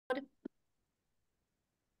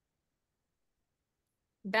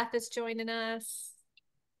Beth is joining us.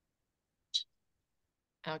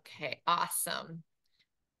 Okay, awesome.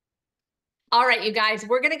 All right, you guys,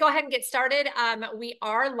 we're going to go ahead and get started. We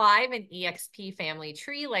are live in EXP Family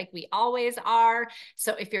Tree like we always are.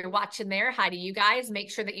 So if you're watching there, hi to you guys.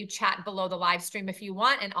 Make sure that you chat below the live stream if you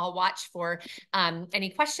want, and I'll watch for any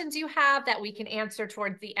questions you have that we can answer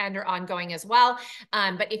towards the end or ongoing as well.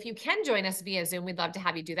 But if you can join us via Zoom, we'd love to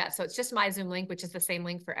have you do that. So it's just my Zoom link, which is the same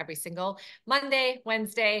link for every single Monday,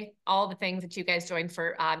 Wednesday, all the things that you guys join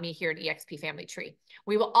for me here at EXP Family Tree.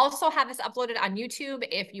 We will also have this uploaded on YouTube.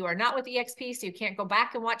 If you are not with EXP, so you can't go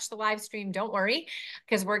back and watch the live stream, don't worry,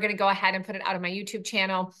 because we're going to go ahead and put it out on my YouTube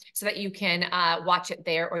channel so that you can watch it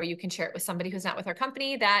there, or you can share it with somebody who's not with our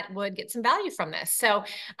company that would get some value from this. So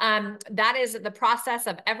that is the process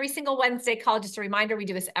of every single Wednesday call. Just a reminder, we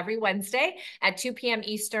do this every Wednesday at 2 p.m.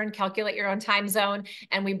 Eastern. Calculate your own time zone.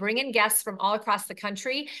 And we bring in guests from all across the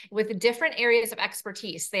country with different areas of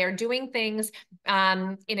expertise. They are doing things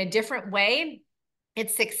in a different way.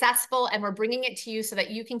 It's successful, and we're bringing it to you so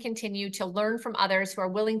that you can continue to learn from others who are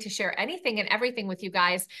willing to share anything and everything with you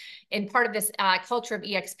guys in part of this culture of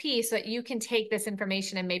EXP, so that you can take this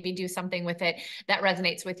information and maybe do something with it that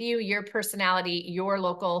resonates with you, your personality, your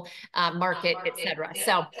local market, etc.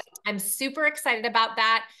 So I'm super excited about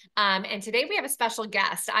that. And today we have a special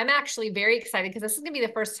guest. I'm actually very excited because this is going to be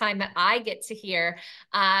the first time that I get to hear,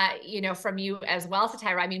 from you as well,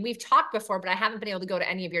 Satira. I mean, we've talked before, but I haven't been able to go to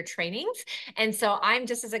any of your trainings. And so I'm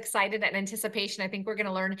just as excited and anticipation. I think we're going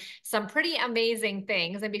to learn some pretty amazing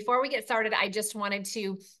things. And before we get started, I just wanted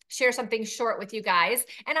to share something short with you guys.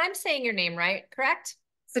 And I'm saying your name right, correct?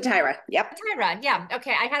 Satira. Yep. Satira, yeah.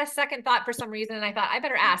 Okay, I had a second thought for some reason, and I thought I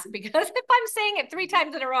better ask, because if I'm saying it 3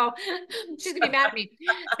 times in a row, she's gonna be mad at me.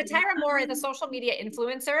 Satira Moore is a social media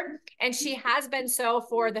influencer, and she has been so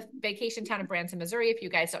for the vacation town of Branson, Missouri. If you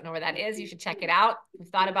guys don't know where that is, you should check it out. If you've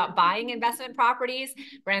thought about buying investment properties,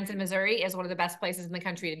 Branson, Missouri is one of the best places in the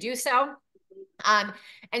country to do so.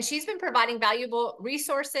 And she's been providing valuable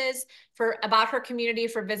resources about her community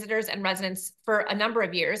for visitors and residents for a number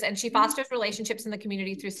of years. And she fosters relationships in the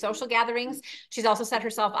community through social gatherings. She's also set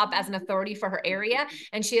herself up as an authority for her area,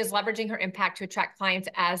 and she is leveraging her impact to attract clients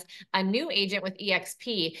as a new agent with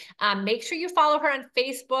EXP. Make sure you follow her on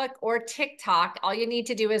Facebook or TikTok. All you need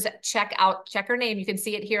to do is check her name. You can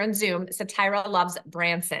see it here on Zoom. Satira Loves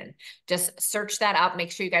Branson. Just search that up.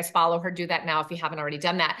 Make sure you guys follow her. Do that now if you haven't already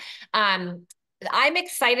done that. I'm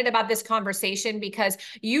excited about this conversation because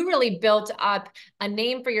you really built up a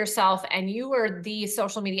name for yourself, and you were the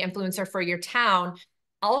social media influencer for your town,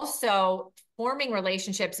 also forming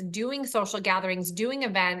relationships, doing social gatherings, doing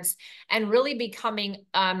events, and really becoming,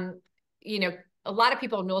 a lot of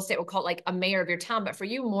people in real estate will call it like a mayor of your town, but for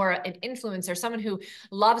you, more an influencer, someone who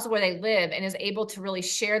loves where they live and is able to really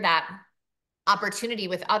share that opportunity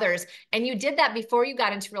with others. And you did that before you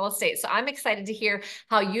got into real estate. So I'm excited to hear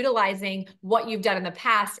how utilizing what you've done in the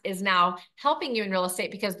past is now helping you in real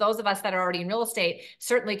estate, because those of us that are already in real estate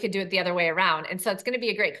certainly could do it the other way around. And so it's going to be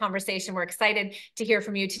a great conversation. We're excited to hear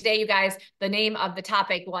from you today, you guys. The name of the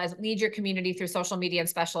topic was Lead Your Community Through Social Media and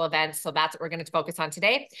Special Events. So that's what we're going to focus on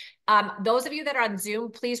today. Those of you that are on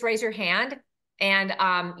Zoom, please raise your hand and,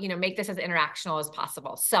 make this as interactional as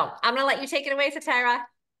possible. So I'm going to let you take it away, Satira.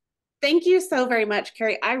 Thank you so very much,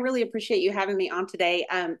 Cari. I really appreciate you having me on today.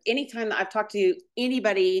 Anytime that I've talked to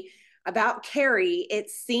anybody about Cari, it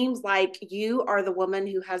seems like you are the woman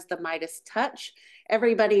who has the Midas touch.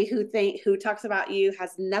 Everybody who talks about you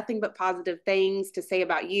has nothing but positive things to say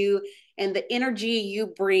about you and the energy you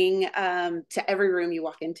bring to every room you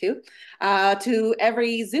walk into, to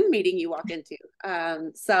every Zoom meeting you walk into.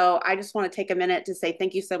 So I just want to take a minute to say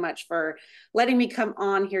thank you so much for letting me come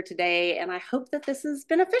on here today, and I hope that this is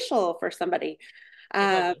beneficial for somebody.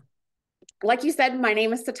 Like you said, my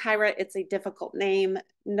name is Satira. It's a difficult name.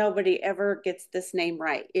 Nobody ever gets this name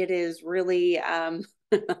right. It is really,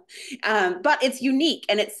 but it's unique,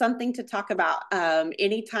 and it's something to talk about.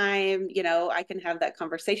 Anytime, I can have that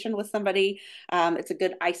conversation with somebody, it's a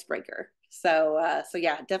good icebreaker. So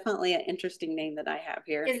yeah, definitely an interesting name that I have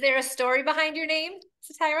here. Is there a story behind your name,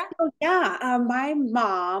 Satira? Oh, yeah. My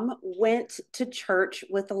mom went to church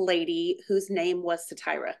with a lady whose name was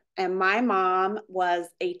Satira. And my mom was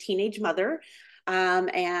a teenage mother.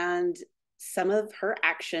 And some of her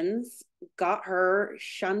actions got her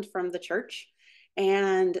shunned from the church.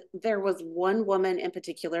 And there was one woman in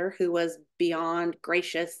particular who was beyond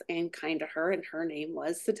gracious and kind to her, and her name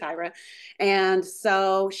was Satira. And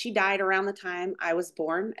so she died around the time I was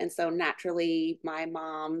born. And so naturally, my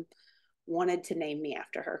mom wanted to name me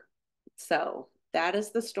after her. So that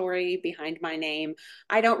is the story behind my name.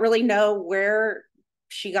 I don't really know where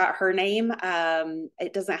she got her name.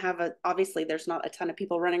 It doesn't have obviously, there's not a ton of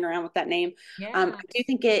people running around with that name. I Yeah. do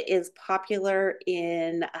think it is popular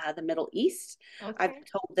in the Middle East. I've Okay. been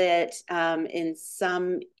told that in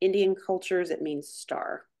some Indian cultures, it means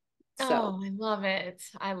star. So, Oh, I love it.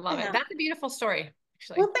 I love it. yeah. That's a beautiful story,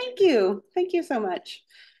 Well, actually. thank you. Thank you so much.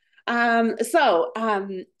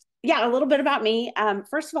 Yeah, a little bit about me.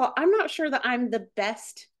 First of all, I'm not sure that I'm the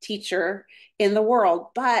best teacher in the world,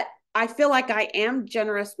 but I feel like I am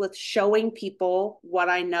generous with showing people what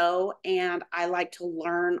I know, and I like to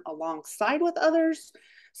learn alongside with others.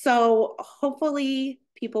 So hopefully,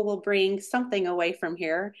 people will bring something away from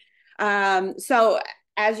here. So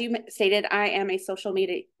as you stated, I am a social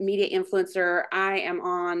media influencer. I am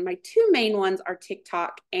on my two main ones are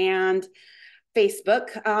TikTok and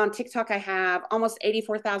Facebook. On TikTok, I have almost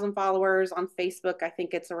 84,000 followers. On Facebook, I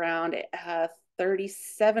think it's around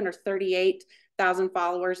 37 or 38,000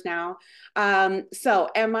 followers now. So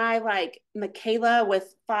am I like Michaela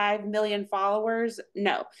with 5 million followers?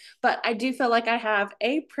 No, but I do feel like I have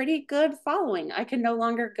a pretty good following. I can no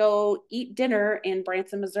longer go eat dinner in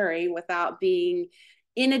Branson, Missouri without being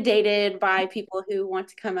inundated by people who want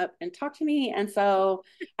to come up and talk to me. And so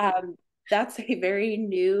that's a very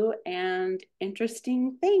new and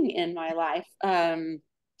interesting thing in my life.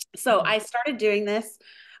 So I started doing this.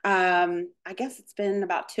 I guess it's been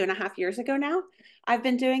about 2.5 years ago now. I've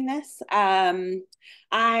been doing this. A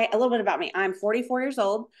little bit about me. I'm 44 years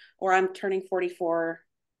old, or I'm turning 44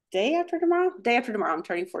 day after tomorrow. Day after tomorrow, I'm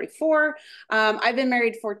turning 44. I've been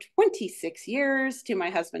married for 26 years to my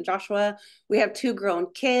husband Joshua. We have two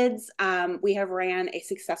grown kids. We have ran a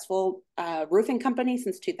successful roofing company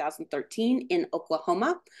since 2013 in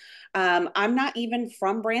Oklahoma. I'm not even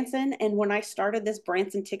from Branson. And when I started this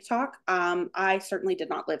Branson TikTok, I certainly did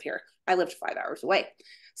not live here. I lived 5 hours away.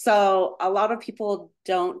 So a lot of people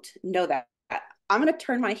don't know that. I'm going to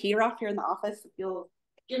turn my heater off here in the office. If you'll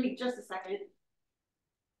give me just a second.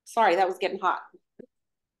 Sorry, that was getting hot.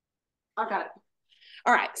 I got it.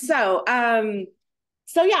 All right. So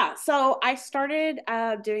I started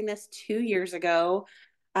doing this 2 years ago,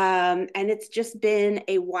 and it's just been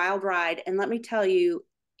a wild ride. And let me tell you,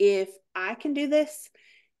 if I can do this,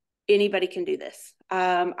 anybody can do this.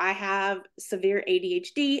 I have severe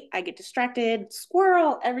ADHD. I get distracted,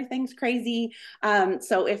 squirrel, everything's crazy.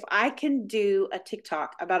 So if I can do a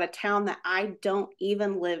TikTok about a town that I don't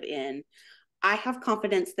even live in, I have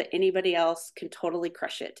confidence that anybody else can totally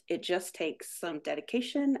crush it. It just takes some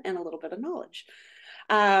dedication and a little bit of knowledge.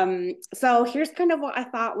 So here's kind of what I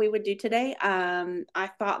thought we would do today.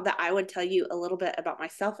 I thought that I would tell you a little bit about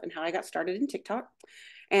myself and how I got started in TikTok.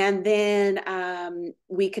 And then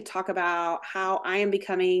we could talk about how I am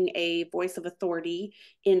becoming a voice of authority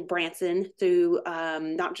in Branson through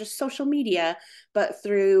not just social media, but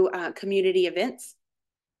through community events.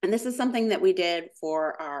 And this is something that we did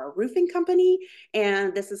for our roofing company.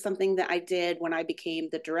 And this is something that I did when I became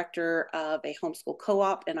the director of a homeschool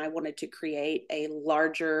co-op and I wanted to create a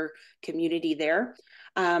larger community there.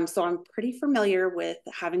 So I'm pretty familiar with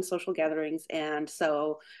having social gatherings. And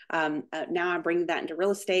so now I'm bringing that into real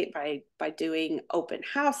estate by doing open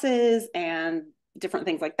houses and different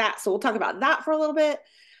things like that. So we'll talk about that for a little bit.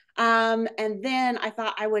 And then I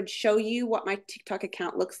thought I would show you what my TikTok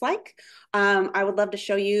account looks like. I would love to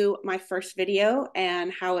show you my first video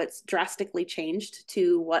and how it's drastically changed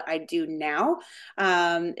to what I do now.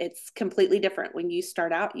 It's completely different. When you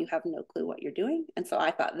start out, you have no clue what you're doing. And so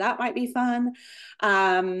I thought that might be fun.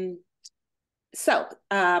 I'm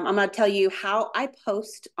going to tell you how I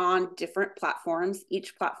post on different platforms.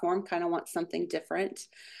 Each platform kind of wants something different.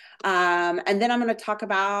 And then I'm going to talk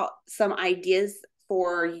about some ideas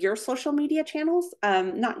for your social media channels.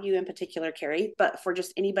 Not you in particular, Cari, but for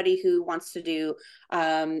just anybody who wants to do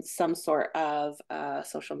some sort of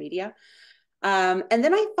social media. And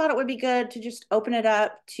then I thought it would be good to just open it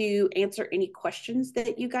up to answer any questions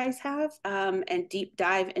that you guys have and deep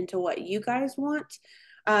dive into what you guys want.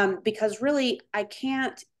 Because really, I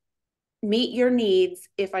can't meet your needs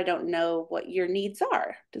if I don't know what your needs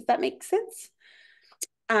are. Does that make sense?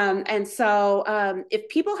 If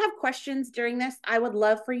people have questions during this, I would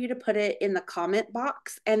love for you to put it in the comment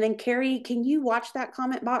box. And then, Cari, can you watch that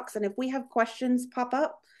comment box? And if we have questions pop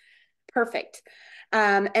up, perfect.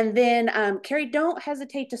 Cari, don't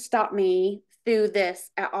hesitate to stop me through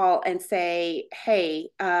this at all and say, hey,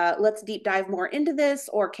 let's deep dive more into this,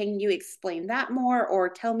 or can you explain that more, or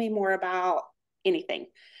tell me more about anything.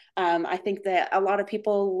 I think that a lot of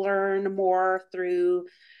people learn more through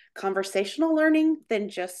conversational learning than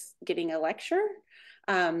just getting a lecture.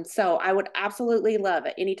 So I would absolutely love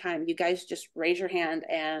at any time you guys just raise your hand,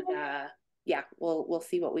 and yeah, we'll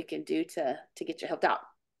see what we can do to get you helped out.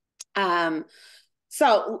 Um,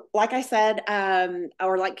 so, like I said,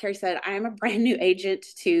 or like Cari said, I am a brand new agent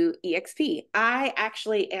to EXP. I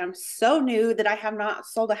actually am so new that I have not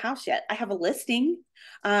sold a house yet. I have a listing,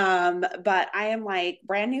 but I am like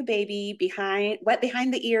brand new baby, wet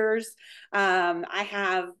behind the ears. I'm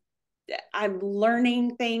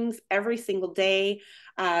learning things every single day.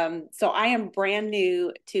 So I am brand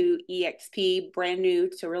new to EXP, brand new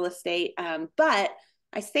to real estate. But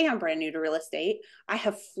I say I'm brand new to real estate. I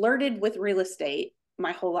have flirted with real estate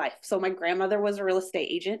my whole life. So my grandmother was a real estate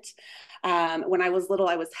agent. When I was little,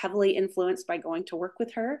 I was heavily influenced by going to work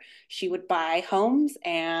with her. She would buy homes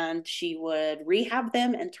and she would rehab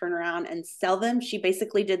them and turn around and sell them. She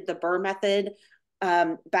basically did the Burr method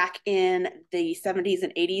back in the 70s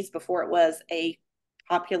and 80s before it was a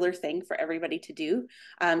popular thing for everybody to do.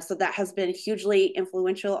 So that has been hugely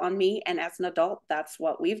influential on me. And as an adult, that's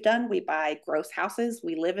what we've done. We buy gross houses,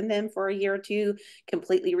 we live in them for a year or two,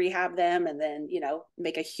 completely rehab them, and then,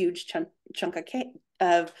 make a huge chunk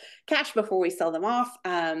of cash before we sell them off.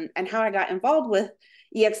 And how I got involved with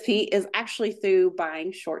EXP is actually through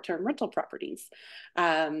buying short-term rental properties.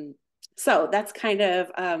 So that's kind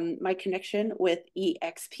of my connection with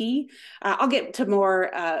EXP. I'll get to more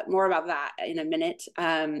about that in a minute.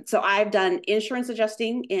 So I've done insurance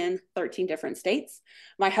adjusting in 13 different states.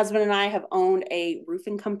 My husband and I have owned a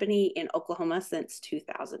roofing company in Oklahoma since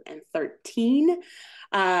 2013.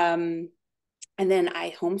 And then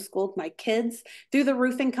I homeschooled my kids through the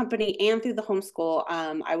roofing company and through the homeschool.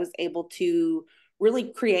 I was able to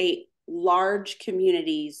really create large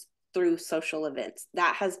communities through social events.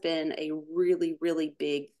 That has been a really, really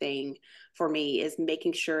big thing for me, is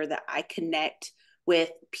making sure that I connect with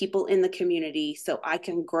people in the community so I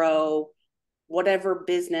can grow whatever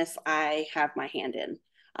business I have my hand in.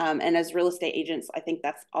 And as real estate agents, I think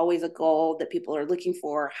that's always a goal that people are looking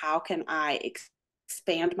for. How can I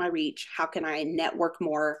expand my reach? How can I network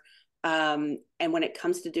more? And when it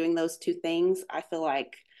comes to doing those two things, I feel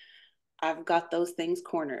like I've got those things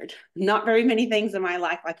cornered. Not very many things in my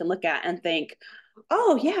life I can look at and think,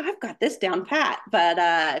 oh yeah, I've got this down pat. But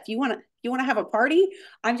if you want to have a party,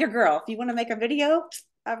 I'm your girl. If you want to make a video,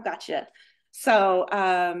 I've got you. So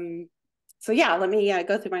so yeah, let me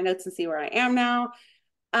go through my notes and see where I am now.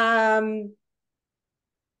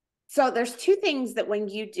 So there's two things that when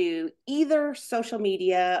you do either social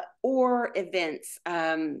media or events,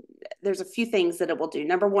 there's a few things that it will do.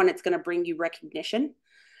 Number one, it's going to bring you recognition.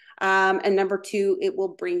 And number two, it will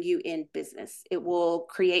bring you in business. It will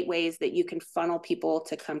create ways that you can funnel people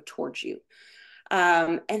to come towards you.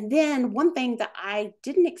 And then one thing that I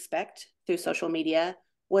didn't expect through social media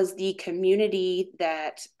was the community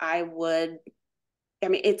that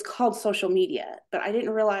it's called social media, but I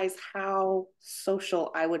didn't realize how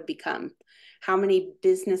social I would become, how many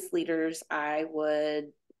business leaders I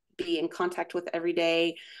would be in contact with every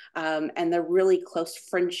day, and the really close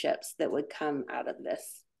friendships that would come out of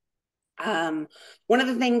this. One of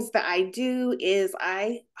the things that I do is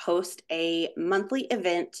I host a monthly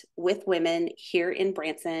event with women here in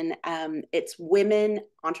Branson. It's women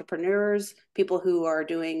entrepreneurs, people who are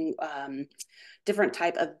doing different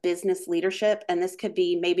type of business leadership. And this could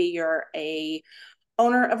be, maybe you're a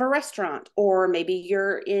owner of a restaurant, or maybe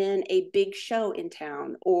you're in a big show in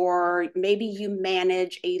town, or maybe you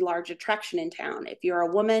manage a large attraction in town. If you're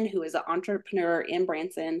a woman who is an entrepreneur in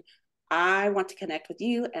Branson, I want to connect with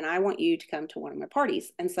you and I want you to come to one of my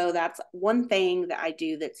parties. And so that's one thing that I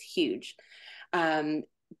do that's huge.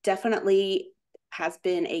 Definitely has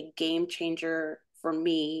been a game changer for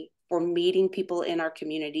me, for meeting people in our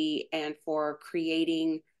community and for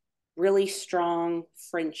creating really strong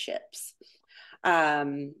friendships.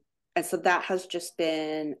 And so that has just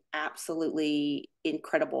been absolutely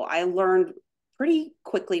incredible. I learned pretty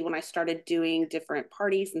quickly when I started doing different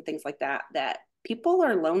parties and things like that, that people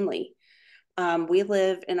are lonely. We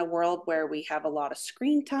live in a world where we have a lot of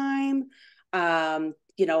screen time. A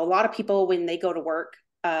lot of people, when they go to work,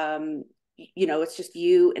 it's just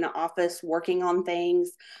you in an office working on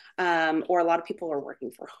things, or a lot of people are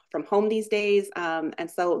working from home these days.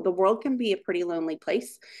 And so the world can be a pretty lonely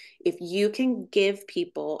place. If you can give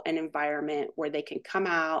people an environment where they can come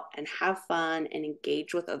out and have fun and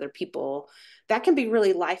engage with other people, that can be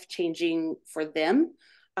really life-changing for them.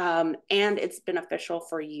 And it's beneficial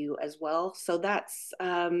for you as well. So that's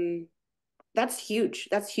huge.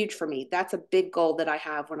 That's huge for me. That's a big goal that I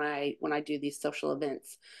have when I do these social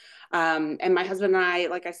events. And my husband and I,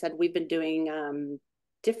 like I said, we've been doing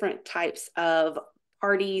different types of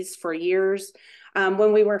parties for years.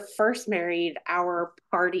 When we were first married, our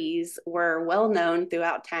parties were well known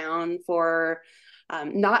throughout town for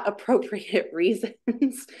not appropriate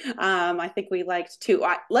reasons. I think we liked to,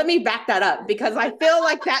 let me back that up because I feel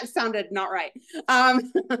like that sounded not right.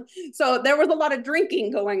 So there was a lot of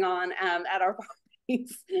drinking going on at our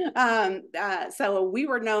parties. So we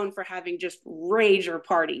were known for having just rager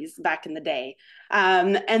parties back in the day.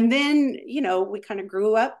 And then, we kind of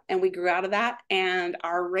grew up and we grew out of that, and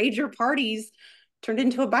our rager parties turned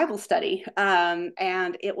into a Bible study.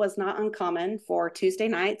 And it was not uncommon for Tuesday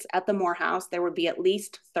nights at the Morehouse. There would be at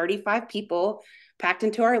least 35 people packed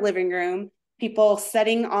into our living room, people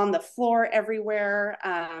sitting on the floor everywhere,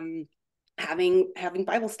 having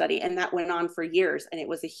Bible study. And that went on for years, and it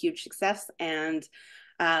was a huge success. And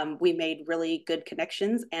we made really good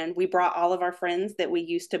connections, and we brought all of our friends that we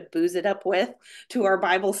used to booze it up with to our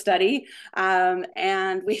Bible study.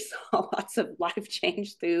 And we saw lots of life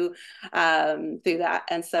change through that.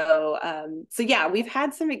 And so yeah, we've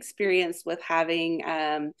had some experience with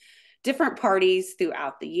having different parties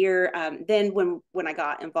throughout the year. Then when I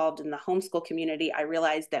got involved in the homeschool community, I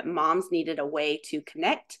realized that moms needed a way to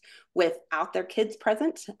connect without their kids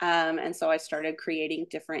present. And so I started creating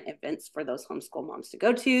different events for those homeschool moms to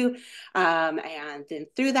go to. And then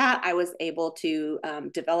through that, I was able to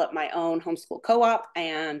develop my own homeschool co-op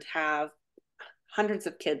and have hundreds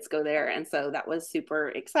of kids go there. And so that was super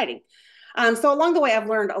exciting. So along the way, I've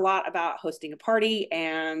learned a lot about hosting a party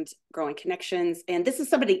and growing connections. And this is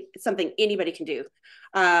something anybody can do.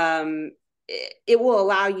 It will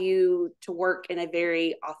allow you to work in a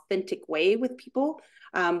very authentic way with people.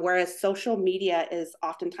 Whereas social media is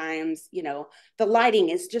oftentimes, the lighting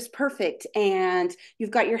is just perfect and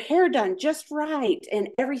you've got your hair done just right and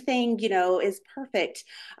everything, is perfect.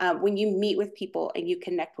 When you meet with people and you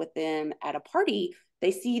connect with them at a party, they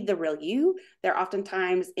see the real you. They're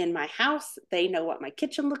oftentimes in my house. They know what my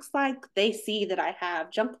kitchen looks like. They see that I have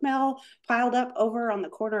junk mail piled up over on the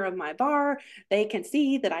corner of my bar. They can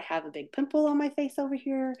see that I have a big pimple on my face over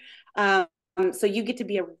here. So you get to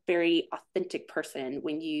be a very authentic person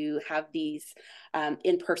when you have these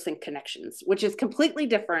in-person connections, which is completely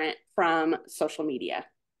different from social media.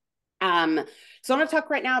 So I'm going to talk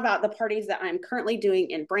right now about the parties that I'm currently doing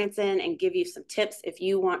in Branson and give you some tips if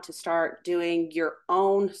you want to start doing your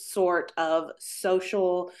own sort of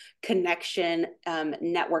social connection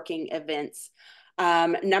networking events.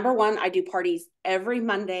 Number one, I do parties every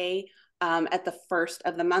Monday at the first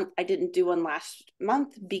of the month. I didn't do one last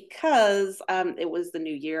month because it was the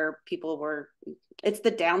new year. It's the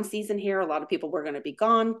down season here. A lot of people were going to be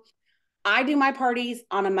gone. I do my parties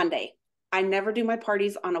on a Monday. I never do my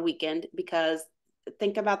parties on a weekend because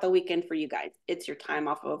think about the weekend for you guys. It's your time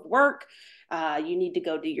off of work. You need to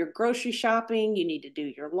go do your grocery shopping. You need to do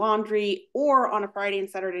your laundry. Or on a Friday and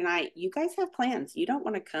Saturday night, you guys have plans. You don't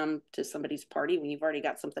want to come to somebody's party when you've already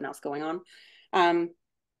got something else going on.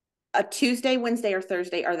 A Tuesday, Wednesday, or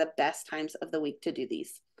Thursday are the best times of the week to do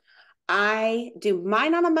these. I do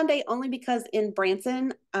mine on a Monday only because in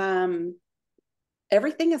Branson,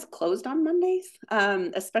 everything is closed on Mondays,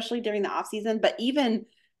 especially during the off season. But even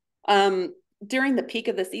during the peak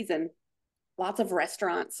of the season, lots of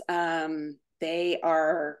restaurants, they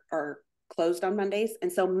are closed on Mondays. And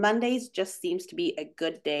so Mondays just seems to be a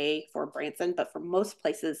good day for Branson. But for most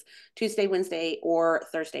places, Tuesday, Wednesday, or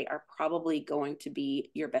Thursday are probably going to be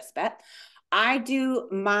your best bet. I do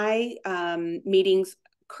my meetings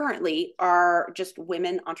currently are just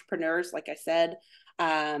women entrepreneurs, like I said.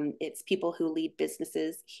 It's people who lead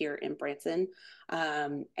businesses here in Branson.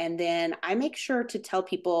 And then I make sure to tell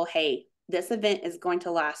people, hey, this event is going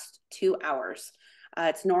to last 2 hours.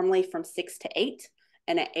 It's normally from 6 to 8.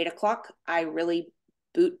 And at 8 o'clock, I really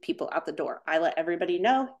boot people out the door. I let everybody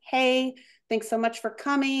know, hey, thanks so much for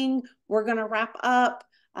coming. We're going to wrap up.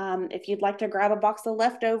 If you'd like to grab a box of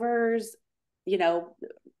leftovers,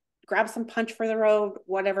 grab some punch for the road,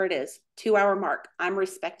 whatever it is, 2 hour mark. I'm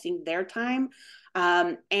respecting their time.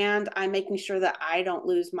 And I'm making sure that I don't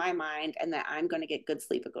lose my mind and that I'm going to get good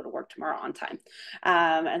sleep and go to work tomorrow on time.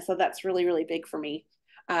 And so that's really, really big for me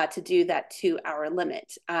to do that 2 hour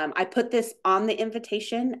limit. I put this on the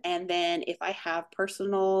invitation. And then if I have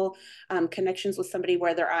personal connections with somebody,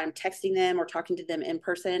 whether I'm texting them or talking to them in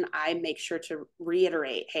person, I make sure to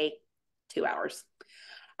reiterate, hey, 2 hours.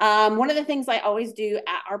 One of the things I always do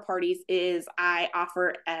at our parties is I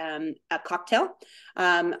offer a cocktail.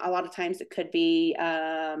 A lot of times it could be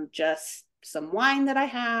just some wine that I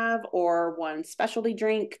have or one specialty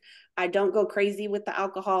drink. I don't go crazy with the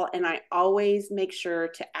alcohol, and I always make sure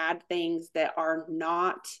to add things that are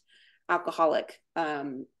not alcoholic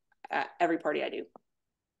at every party I do.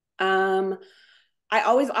 I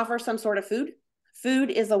always offer some sort of food.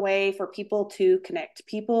 Food is a way for people to connect.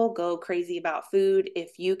 People go crazy about food.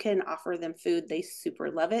 If you can offer them food, they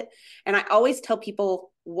super love it. And I always tell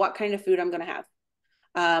people what kind of food I'm going to have.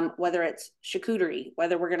 Whether it's charcuterie,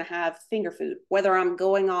 whether we're going to have finger food, whether I'm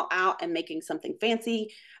going all out and making something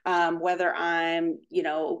fancy, whether I'm,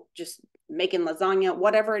 just making lasagna,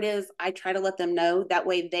 whatever it is, I try to let them know. That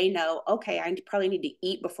way they know, okay, I probably need to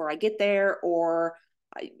eat before I get there, or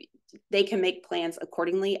they can make plans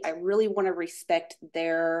accordingly. I really want to respect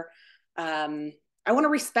I want to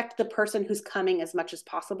respect the person who's coming as much as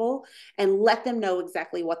possible and let them know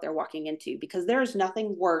exactly what they're walking into, because there's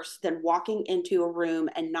nothing worse than walking into a room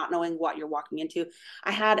and not knowing what you're walking into.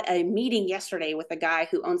 I had a meeting yesterday with a guy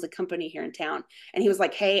who owns a company here in town, and he was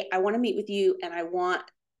like, hey, I want to meet with you and I want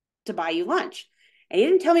to buy you lunch. And he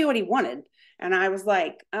didn't tell me what he wanted. And I was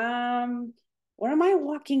like, what am I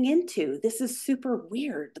walking into? This is super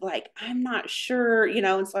weird. Like, I'm not sure,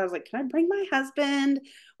 And so I was like, can I bring my husband?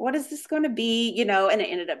 What is this going to be? And it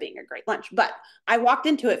ended up being a great lunch. But I walked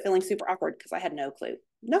into it feeling super awkward because I had no clue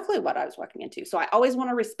what I was walking into. So I always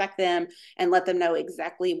want to respect them and let them know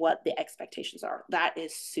exactly what the expectations are. That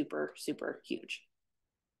is super, super huge.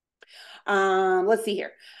 Let's see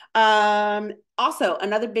here. Also,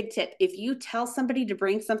 another big tip, if you tell somebody to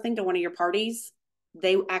bring something to one of your parties,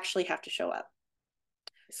 they actually have to show up.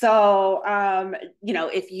 So,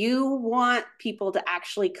 if you want people to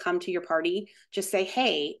actually come to your party, just say,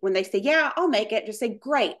 hey, when they say, yeah, I'll make it, just say,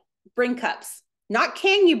 great, bring cups. Not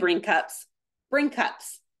can you bring cups, bring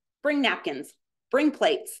cups, bring napkins, bring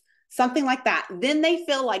plates, something like that. Then they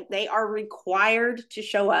feel like they are required to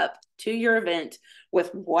show up to your event with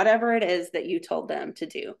whatever it is that you told them to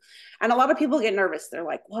do. And a lot of people get nervous. They're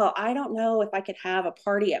like, well, I don't know if I could have a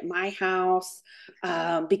party at my house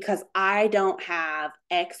because I don't have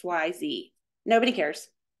XYZ. Nobody cares.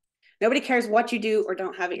 Nobody cares what you do or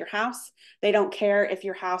don't have at your house. They don't care if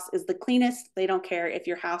your house is the cleanest. They don't care if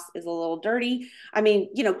your house is a little dirty. I mean,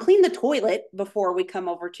 clean the toilet before we come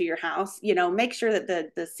over to your house. Make sure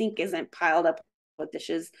that the sink isn't piled up with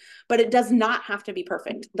dishes, but it does not have to be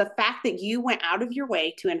perfect. The fact that you went out of your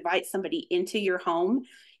way to invite somebody into your home,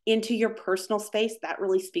 into your personal space, that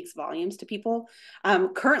really speaks volumes to people.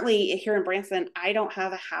 Currently here in Branson, I don't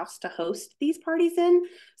have a house to host these parties in.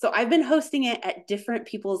 So I've been hosting it at different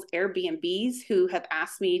people's Airbnbs who have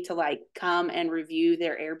asked me to come and review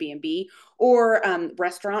their Airbnb, or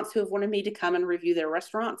restaurants who have wanted me to come and review their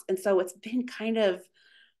restaurants. And so it's been kind of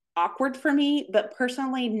awkward for me. But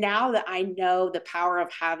personally, now that I know the power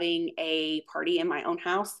of having a party in my own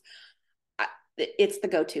house, it's the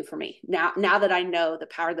go-to for me now that I know the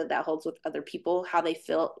power that holds with other people, how they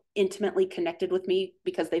feel intimately connected with me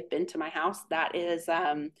because they've been to my house. That's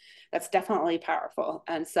definitely powerful.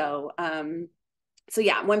 And so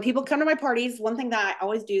yeah, when people come to my parties, one thing that I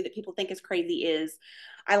always do that people think is crazy is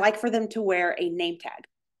I like for them to wear a name tag,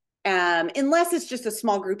 unless it's just a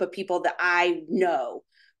small group of people that I know.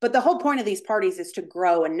 But the whole point of these parties is to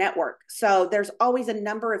grow and network. So there's always a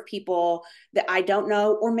number of people that I don't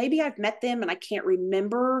know, or maybe I've met them and I can't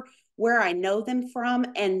remember where I know them from.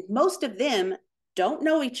 And most of them don't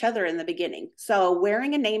know each other in the beginning. So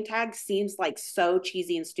wearing a name tag seems like so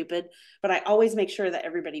cheesy and stupid, but I always make sure that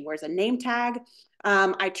everybody wears a name tag.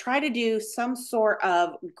 I try to do some sort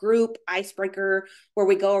of group icebreaker where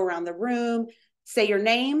we go around the room, say your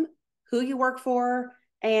name, who you work for,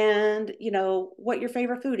 and what your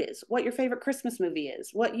favorite food is, what your favorite Christmas movie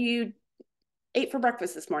is, what you ate for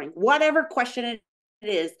breakfast this morning, whatever question it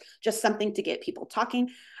is, just something to get people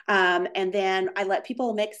talking. And then I let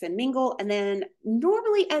people mix and mingle. And then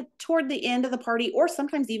normally toward the end of the party, or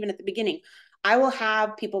sometimes even at the beginning, I will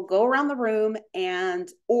have people go around the room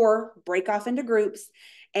or break off into groups,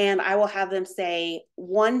 and I will have them say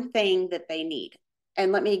one thing that they need.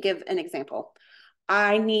 And let me give an example.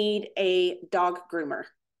 I need a dog groomer,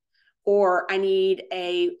 or I need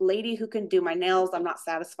a lady who can do my nails. I'm not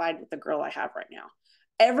satisfied with the girl I have right now.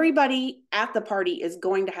 Everybody at the party is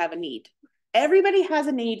going to have a need. Everybody has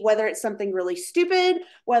a need, whether it's something really stupid,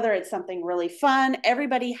 whether it's something really fun.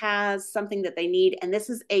 Everybody has something that they need. And this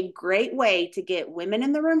is a great way to get women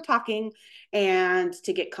in the room talking and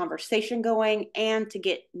to get conversation going and to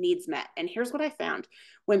get needs met. And here's what I found.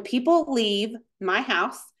 When people leave my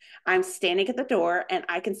house, I'm standing at the door and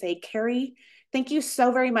I can say, Cari, thank you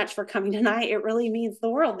so very much for coming tonight. It really means the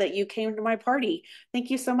world that you came to my party.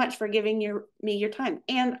 Thank you so much for giving me your time.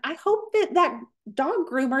 And I hope that dog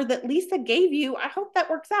groomer that Lisa gave you, I hope that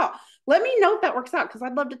works out. Let me know if that works out, because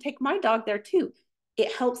I'd love to take my dog there too.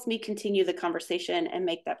 It helps me continue the conversation and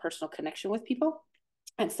make that personal connection with people.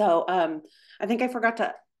 And so I think I forgot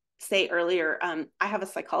to say earlier, I have a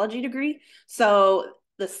psychology degree. So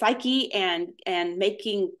the psyche and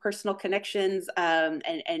making personal connections,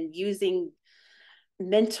 and using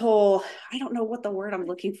mental, I don't know what the word I'm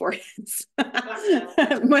looking for is.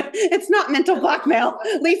 It's not mental blackmail.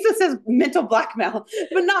 Lisa says mental blackmail,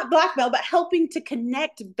 but not blackmail, but helping to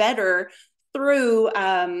connect better through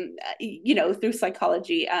through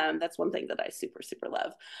psychology. That's one thing that I super super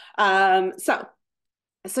love.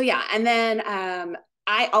 So yeah, and then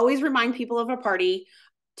I always remind people of a party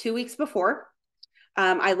 2 weeks before.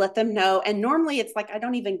 I let them know, and normally it's like I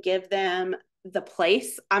don't even give them the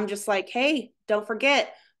place. I'm just like, hey, don't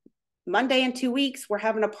forget, Monday in 2 weeks, we're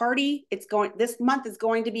having a party. This month is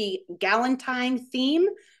going to be Galentine theme,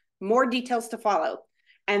 more details to follow.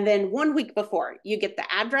 And then 1 week before, you get the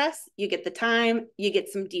address, you get the time, you get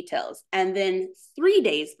some details. And then 3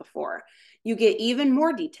 days before, you get even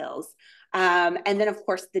more details. And then, of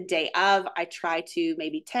course, the day of, I try to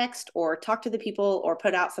maybe text or talk to the people or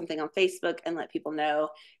put out something on Facebook and let people know,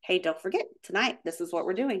 hey, don't forget, tonight, this is what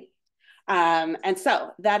we're doing. And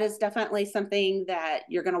so that is definitely something that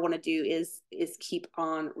you're going to want to do is keep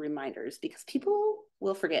on reminders, because people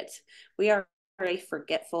will forget. We are a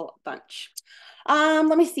forgetful bunch.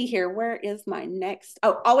 Let me see here. Where is my next?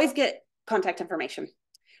 Oh, always get contact information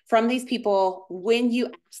from these people when you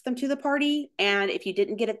ask them to the party. And if you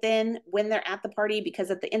didn't get it then, when they're at the party, because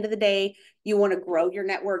at the end of the day, you want to grow your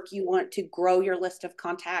network. You want to grow your list of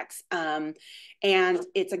contacts. And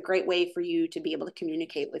it's a great way for you to be able to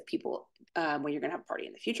communicate with people when you're going to have a party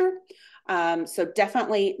in the future. So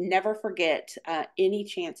definitely never forget any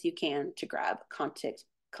chance you can to grab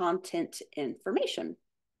content information.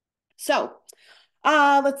 So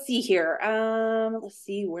let's see here. Let's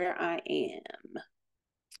see where I am.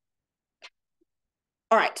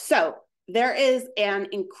 All right, so there is an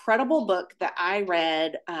incredible book that I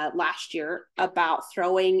read last year about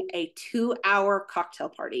throwing a 2-hour cocktail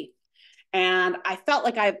party. And I felt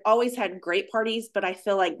like I've always had great parties, but I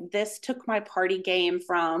feel like this took my party game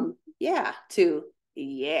from yeah to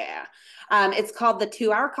yeah. It's called The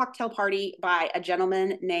 2-Hour Cocktail Party by a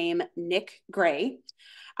gentleman named Nick Gray.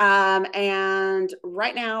 And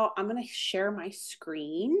right now I'm going to share my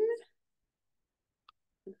screen.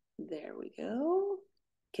 There we go.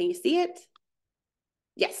 Can you see it?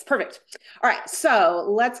 Yes, perfect. All right, so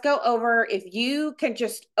let's go over. If you can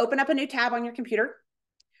just open up a new tab on your computer,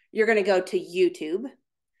 you're going to go to YouTube,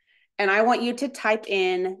 and I want you to type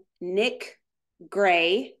in Nick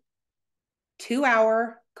Gray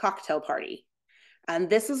 2-Hour Cocktail Party. And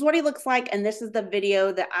this is what he looks like, and this is the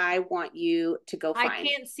video that I want you to go find. I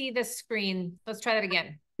can't see the screen. Let's try that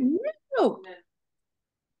again. No.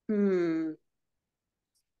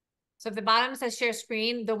 So if the bottom says share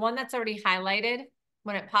screen, the one that's already highlighted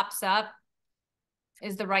when it pops up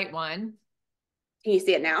is the right one. Can you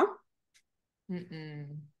see it now? Mm-mm.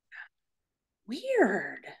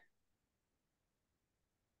 Weird.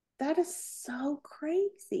 That is so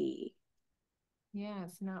crazy. Yeah,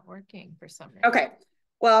 it's not working for some reason. Okay.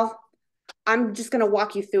 Well, I'm just going to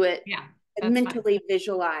walk you through it. Yeah. And mentally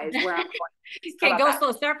visualize where I'm going. Okay, go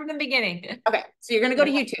slow. Start from the beginning. Okay. So you're going to go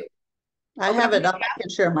to YouTube. I have it up. I can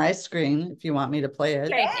share my screen if you want me to play it.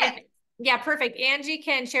 Okay. Yeah, perfect. Angie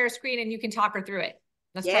can share a screen and you can talk her through it.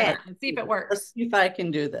 Let's try that. Let's see if it works. Let's see if I can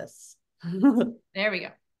do this. There we go.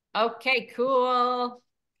 Okay, cool.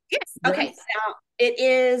 Yes. Okay. Now it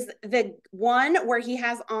is the one where he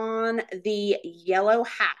has on the yellow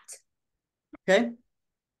hat. Okay.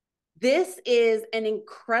 This is an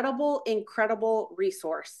incredible, incredible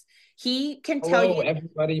resource. He can tell you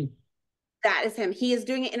everybody. That is him. He is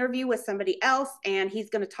doing an interview with somebody else, and he's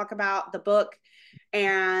going to talk about the book.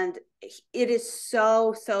 And it is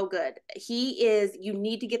so, so good. You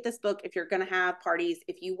need to get this book if you're going to have parties,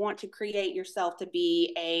 if you want to create yourself to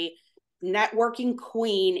be a networking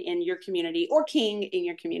queen in your community or king in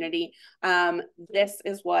your community. This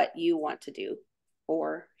is what you want to do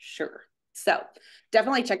for sure. So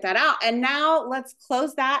definitely check that out. And now let's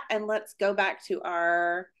close that and let's go back to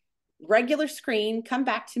our regular screen. Come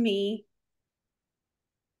back to me.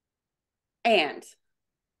 And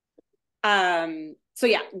so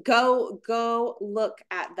yeah, go look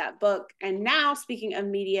at that book. And now, speaking of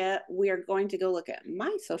media, we are going to go look at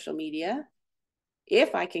my social media.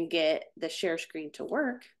 If I can get the share screen to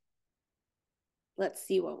work, let's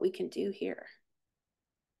see what we can do here.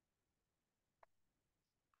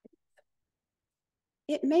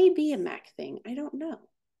 It may be a Mac thing. I don't know.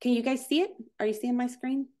 Can you guys see it? Are you seeing my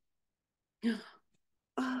screen?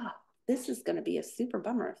 Oh, this is going to be a super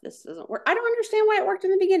bummer if this doesn't work. I don't understand why it worked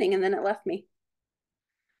in the beginning and then it left me.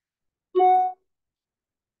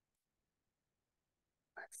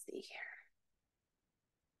 Let's see here.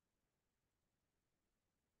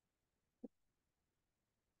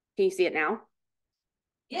 Can you see it now?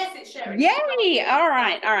 Yes, it's sharing. Yay! All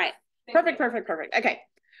right, all right. Perfect, perfect, perfect. Okay.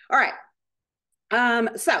 All right.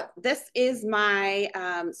 So this is my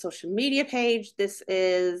social media page. This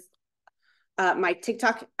is my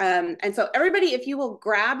TikTok. And so everybody, if you will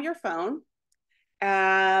grab your phone,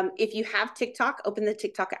 if you have TikTok, open the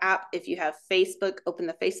TikTok app. If you have Facebook, open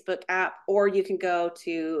the Facebook app, or you can go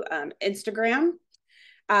to Instagram.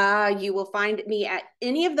 You will find me at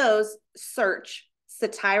any of those. Search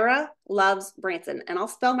Satira Loves Branson, and I'll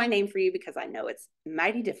spell my name for you because I know it's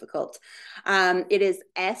mighty difficult. It is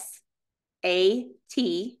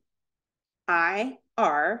SATIRAH.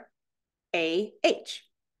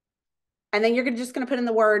 And then you're just going to put in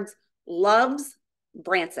the words loves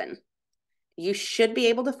Branson. You should be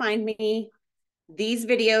able to find me. These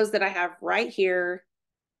videos that I have right here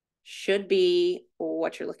should be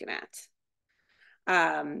what you're looking at.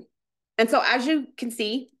 And so as you can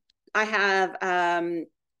see, I have,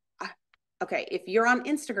 okay, if you're on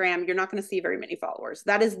Instagram, you're not going to see very many followers.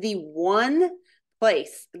 That is the one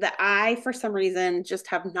place that I, for some reason, just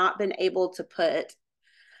have not been able to put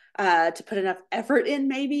enough effort in,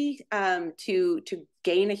 maybe to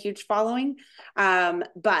gain a huge following.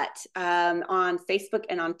 But on Facebook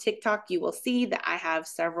and on TikTok, you will see that I have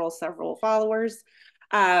several followers.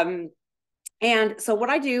 And so what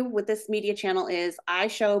I do with this media channel is I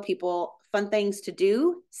show people fun things to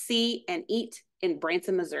do, see, and eat in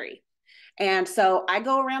Branson, Missouri. And so I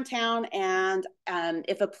go around town, and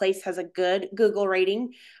if a place has a good Google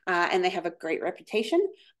rating and they have a great reputation,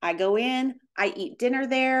 I go in, I eat dinner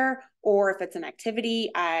there, or if it's an activity,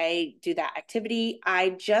 I do that activity. I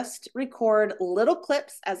just record little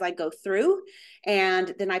clips as I go through,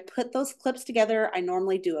 and then I put those clips together. I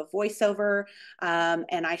normally do a voiceover,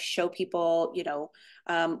 and I show people, you know,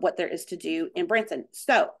 what there is to do in Branson.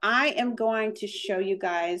 So I am going to show you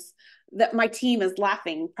guys that my team is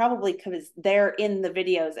laughing, probably because they're in the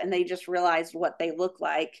videos and they just realized what they look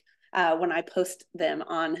like when I post them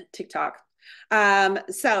on TikTok. I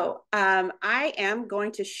am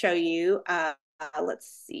going to show you,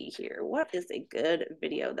 let's see here. What is a good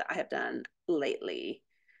video that I have done lately?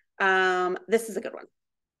 This is a good one.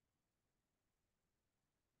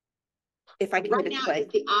 If I can right now,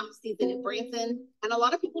 it's the off season in Branson, and a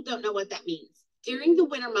lot of people don't know what that means. During the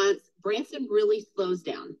winter months, Branson really slows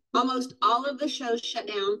down. Almost all of the shows shut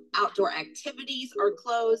down. Outdoor activities are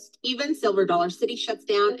closed. Even Silver Dollar City shuts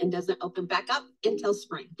down and doesn't open back up until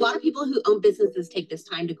spring. A lot of people who own businesses take this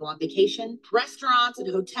time to go on vacation. Restaurants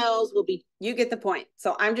and hotels will be... You get the point.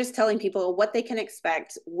 So I'm just telling people what they can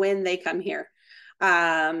expect when they come here.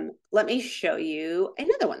 Let me show you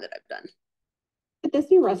another one that I've done. At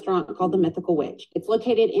this new restaurant called the Mythical Witch. It's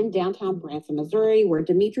located in downtown Branson, Missouri, where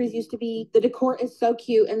Dimitri's used to be. The decor is so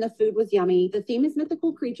cute and the food was yummy. The theme is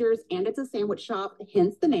mythical creatures, and it's a sandwich shop,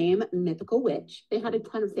 hence the name Mythical Witch. They had a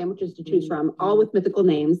ton of sandwiches to choose from, all with mythical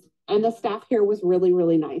names, and the staff here was really,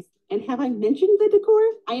 really nice. And have I mentioned the decor?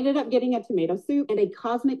 I ended up getting a tomato soup and a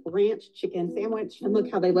cosmic ranch chicken sandwich. And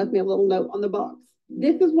look how they left me a little note on the box.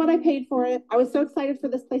 This is what I paid for it. I was so excited for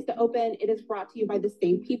this place to open. It is brought to you by the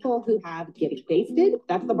same people who have Get It Basted.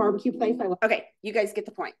 That's the barbecue place I love. Okay, you guys get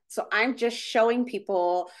the point. So I'm just showing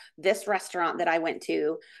people this restaurant that I went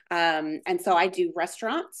to. And so I do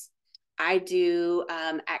restaurants. I do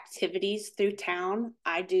activities through town.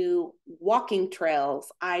 I do walking trails.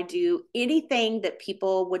 I do anything that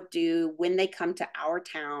people would do when they come to our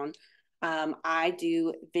town. I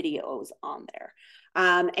do videos on there.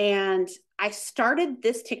 And I started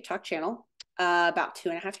this TikTok channel about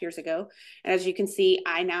 2.5 years ago. And as you can see,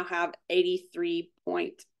 I now have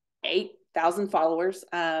 83.8 thousand followers.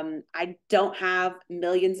 I don't have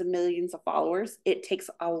millions and millions of followers. It takes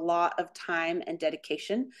a lot of time and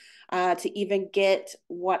dedication to even get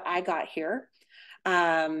what I got here.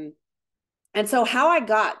 And so how I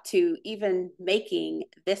got to even making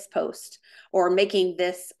this post or making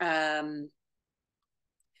this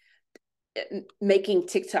making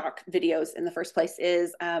TikTok videos in the first place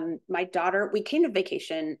is my daughter, we came to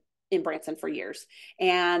vacation in Branson for years,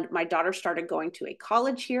 and my daughter started going to a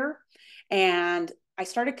college here, and I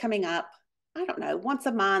started coming up, I don't know, once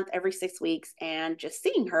a month, every 6 weeks, and just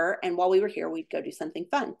seeing her. And while we were here, we'd go do something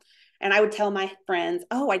fun. And I would tell my friends,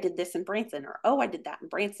 oh, I did this in Branson, or oh, I did that in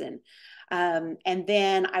Branson. And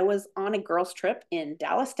then I was on a girls' trip in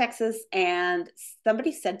Dallas, Texas, and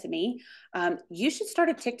somebody said to me, you should start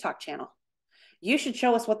a TikTok channel. You should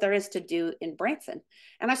show us what there is to do in Branson.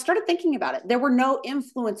 And I started thinking about it. There were no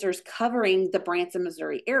influencers covering the Branson,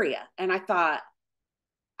 Missouri area. And I thought,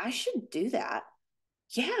 I should do that.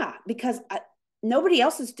 Yeah, because nobody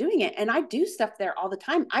else is doing it. And I do stuff there all the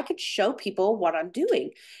time. I could show people what I'm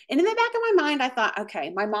doing. And in the back of my mind, I thought,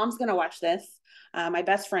 okay, my mom's going to watch this. My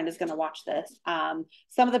best friend is going to watch this.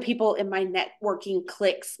 Some of the people in my networking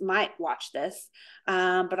cliques might watch this,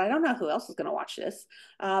 but I don't know who else is going to watch this.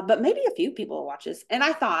 But maybe a few people will watch this. And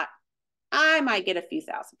I thought I might get a few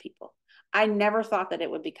thousand people. I never thought that it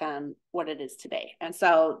would become what it is today. And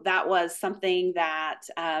so that was something that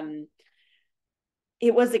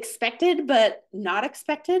it was expected, but not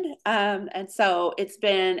expected. And so it's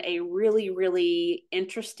been a really, really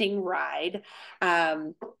interesting ride.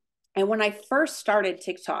 And when I first started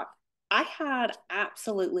TikTok, I had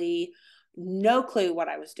absolutely no clue what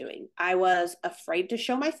I was doing. I was afraid to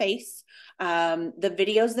show my face. The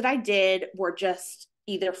videos that I did were just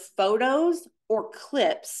either photos or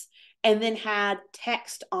clips and then had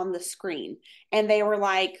text on the screen. And they were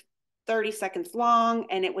like 30 seconds long,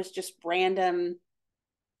 and it was just random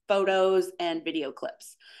photos and video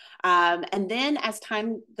clips. And then as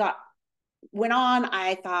time went on,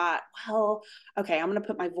 I thought, well, okay, I'm going to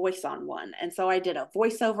put my voice on one. And so I did a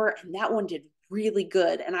voiceover, and that one did really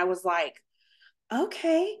good. And I was like,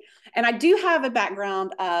 okay. And I do have a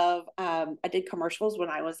background of, I did commercials when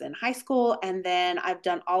I was in high school. And then I've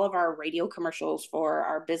done all of our radio commercials for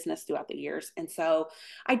our business throughout the years. And so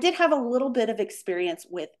I did have a little bit of experience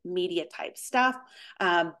with media type stuff.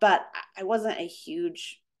 But I wasn't a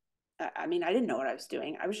huge, I mean, I didn't know what I was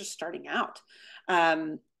doing. I was just starting out.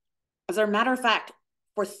 As a matter of fact,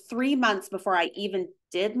 for 3 months before I even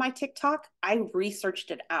did my TikTok, I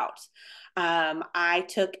researched it out. I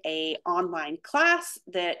took an online class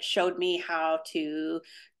that showed me how to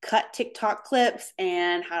cut TikTok clips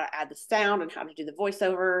and how to add the sound and how to do the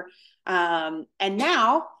voiceover. And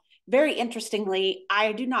now, very interestingly,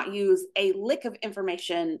 I do not use a lick of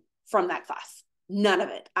information from that class. None of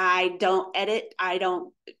it. I don't edit. I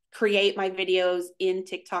don't create my videos in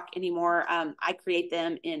TikTok anymore. I create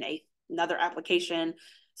them in another application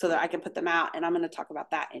so that I can put them out. And I'm going to talk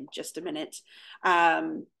about that in just a minute.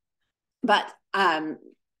 But I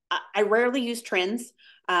rarely use trends.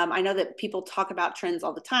 I know that people talk about trends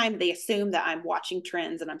all the time. They assume that I'm watching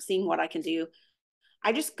trends and I'm seeing what I can do.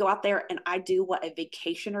 I just go out there and I do what a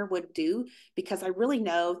vacationer would do because I really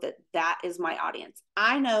know that that is my audience.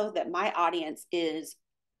 I know that my audience is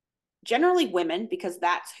generally women because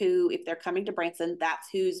that's who, if they're coming to Branson, that's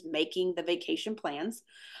who's making the vacation plans.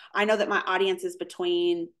 I know that my audience is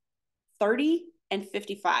between 30 and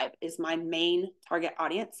 55 is my main target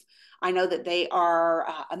audience. I know that they are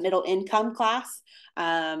a middle income class.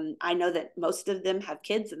 I know that most of them have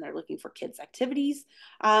kids and they're looking for kids activities.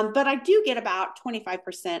 But I do get about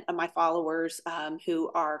 25% of my followers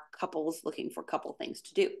who are couples looking for couple things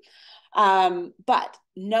to do. But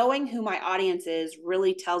knowing who my audience is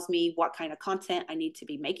really tells me what kind of content I need to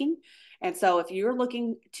be making. And so if you're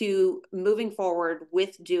looking to moving forward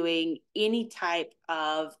with doing any type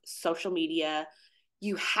of social media,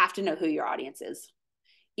 you have to know who your audience is.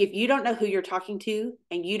 If you don't know who you're talking to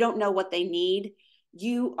and you don't know what they need,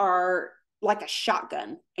 you are like a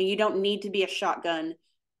shotgun, and you don't need to be a shotgun.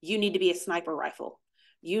 You need to be a sniper rifle.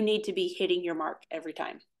 You need to be hitting your mark every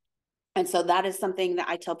time. And so that is something that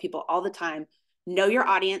I tell people all the time. Know your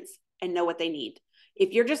audience and know what they need.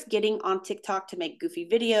 If you're just getting on TikTok to make goofy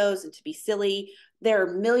videos and to be silly, there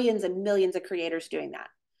are millions and millions of creators doing that.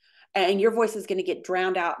 And your voice is going to get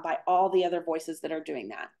drowned out by all the other voices that are doing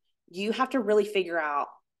that. You have to really figure out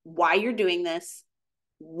why you're doing this,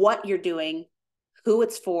 what you're doing, who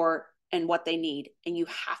it's for, and what they need. And you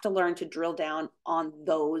have to learn to drill down on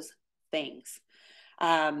those things.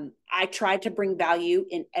 I try to bring value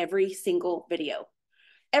in every single video.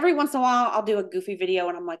 Every once in a while, I'll do a goofy video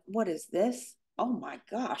and I'm like, what is this? Oh my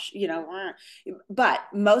gosh, you know, but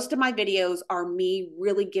most of my videos are me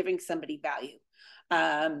really giving somebody value.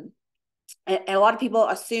 And a lot of people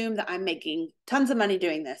assume that I'm making tons of money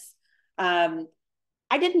doing this.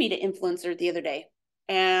 I did meet an influencer the other day,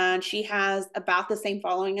 and she has about the same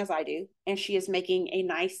following as I do, and she is making a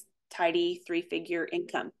nice, tidy 3-figure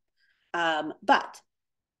income. But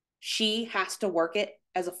she has to work it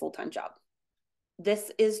as a full-time job.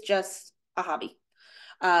 This is just a hobby.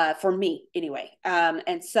 For me anyway.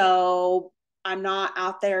 And so I'm not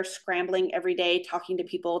out there scrambling every day, talking to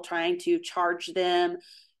people, trying to charge them,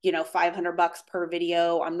 you know, $500 per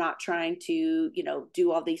video. I'm not trying to, you know,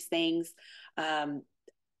 do all these things.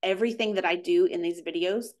 Everything that I do in these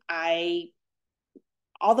videos,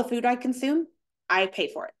 all the food I consume, I pay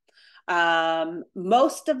for it.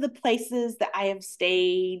 Most of the places that I have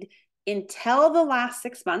stayed until the last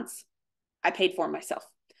 6 months, I paid for myself.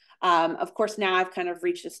 Of course, now I've kind of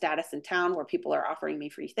reached a status in town where people are offering me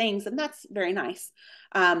free things, and that's very nice.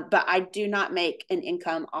 But I do not make an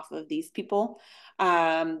income off of these people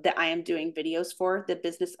that I am doing videos for, the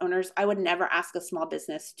business owners. I would never ask a small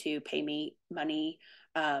business to pay me money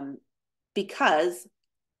because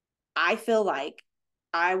I feel like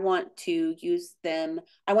I want to use them.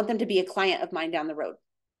 I want them to be a client of mine down the road.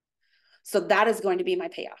 So that is going to be my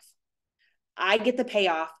payoff. I get the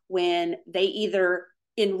payoff when they either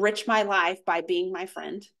enrich my life by being my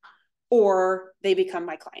friend or they become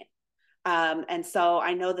my client. And so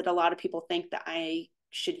I know that a lot of people think that I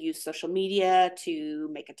should use social media to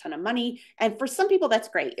make a ton of money. And for some people, that's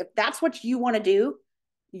great. If that's what you want to do,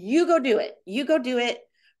 you go do it. You go do it.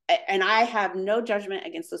 And I have no judgment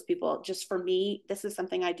against those people. Just for me, this is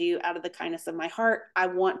something I do out of the kindness of my heart. I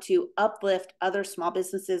want to uplift other small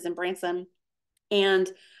businesses in Branson, and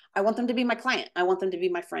I want them to be my client. I want them to be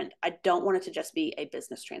my friend. I don't want it to just be a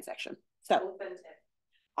business transaction. So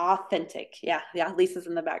authentic. Yeah. Lisa's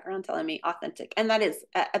in the background telling me authentic. And that is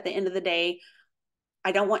at the end of the day,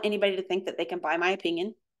 I don't want anybody to think that they can buy my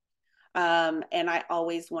opinion. And I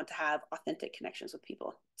always want to have authentic connections with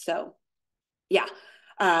people. So yeah.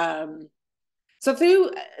 So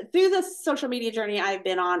through the social media journey I've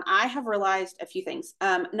been on, I have realized a few things.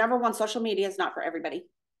 Number one, social media is not for everybody.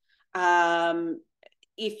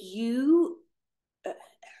 If you,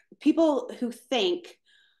 people who think,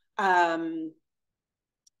 I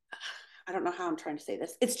don't know how I'm trying to say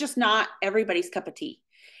this. It's just not everybody's cup of tea.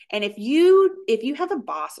 And if you have a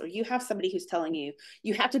boss or you have somebody who's telling you,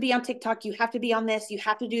 you have to be on TikTok, you have to be on this, you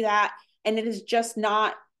have to do that, and it is just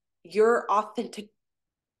not your authentic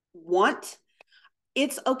want,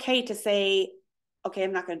 it's okay to say, okay,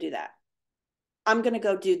 I'm not going to do that. I'm going to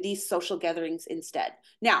go do these social gatherings instead.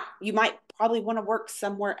 Now, you might probably want to work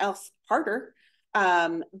somewhere else harder,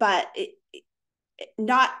 but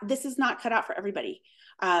this is not cut out for everybody.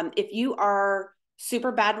 If you are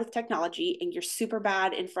super bad with technology and you're super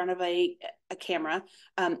bad in front of a camera,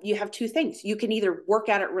 you have two things. You can either work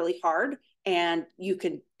at it really hard and you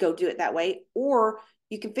can go do it that way, or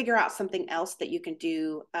you can figure out something else that you can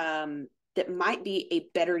do that might be a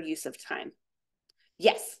better use of time.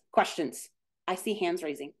 Yes, questions. I see hands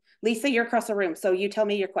raising. Lisa, you're across the room, so you tell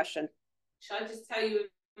me your question. Should I just tell you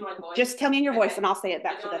in my voice? Just tell me in your voice and I'll say it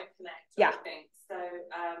back to the... Yeah. So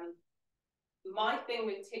my thing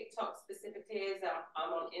with TikTok specifically is that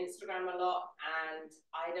I'm on Instagram a lot, and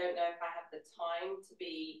I don't know if I have the time to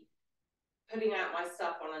be putting out my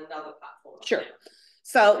stuff on another platform. Sure.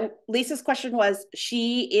 So Lisa's question was,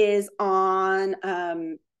 she is on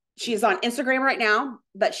Instagram right now,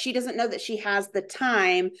 but she doesn't know that she has the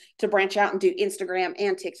time to branch out and do Instagram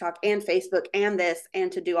and TikTok and Facebook and this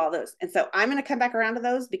and to do all those. And so I'm going to come back around to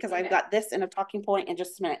those because I've got this in a talking point in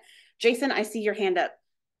just a minute. Jason, I see your hand up.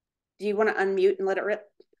 Do you want to unmute and let it rip?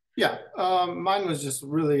 Yeah, mine was just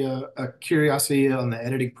really a curiosity on the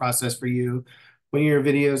editing process for you. When your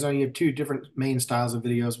videos, you have two different main styles of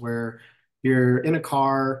videos where you're in a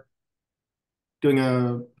car doing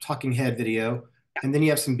a talking head video, and then you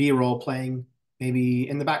have some B-roll playing maybe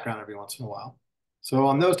in the background every once in a while. So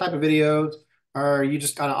on those type of videos, are you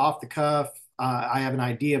just kind of off the cuff? I have an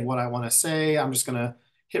idea of what I want to say. I'm just going to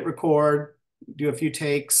hit record, do a few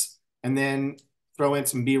takes, and then throw in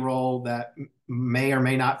some B-roll that may or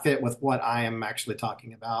may not fit with what I am actually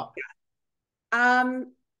talking about.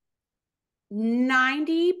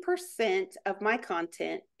 90% of my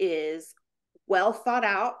content is well thought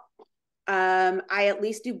out. I at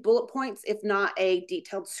least do bullet points, if not a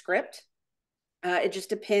detailed script. It just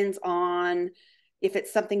depends on if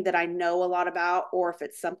it's something that I know a lot about or if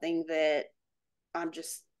it's something that I'm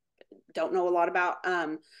just don't know a lot about.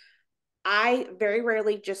 I very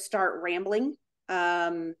rarely just start rambling.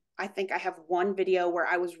 I think I have one video where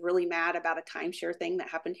I was really mad about a timeshare thing that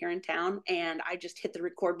happened here in town, and I just hit the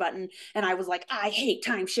record button and I was like, I hate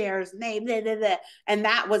timeshares, and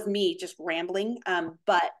that was me just rambling.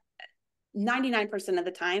 But 99% of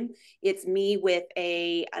the time it's me with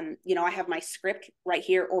I have my script right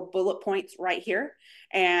here or bullet points right here,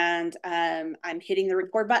 and I'm hitting the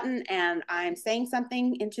record button and I'm saying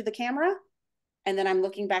something into the camera, and then I'm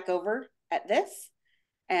looking back over at this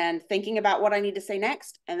and thinking about what I need to say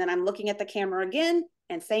next. And then I'm looking at the camera again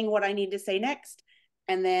and saying what I need to say next.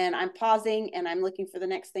 And then I'm pausing and I'm looking for the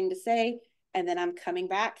next thing to say. And then I'm coming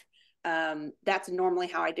back. That's normally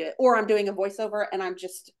how I do it. Or I'm doing a voiceover and I'm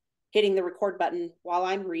just hitting the record button while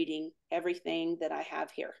I'm reading everything that I have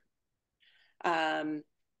here.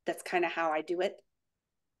 That's kind of how I do it.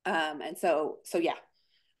 And so yeah.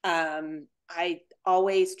 I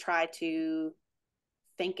always try to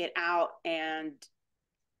think it out and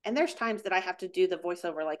And there's times that I have to do the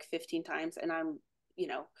voiceover like 15 times and I'm, you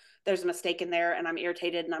know, there's a mistake in there and I'm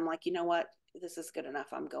irritated and I'm like, you know what, this is good enough.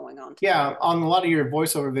 I'm going on to Yeah, on a lot of your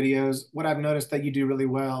voiceover videos, what I've noticed that you do really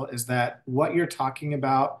well is that what you're talking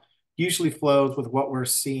about usually flows with what we're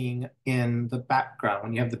seeing in the background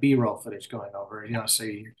when you have the B-roll footage going over. So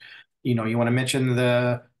you want to mention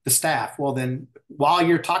the staff. Well, then while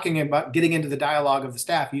you're talking about getting into the dialogue of the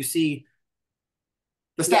staff, you see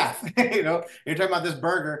the staff. You're talking about this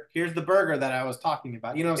burger. Here's the burger that I was talking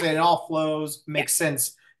about. You know what I'm saying? It all flows, makes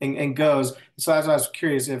sense, and goes. So as I was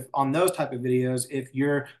curious if on those type of videos, if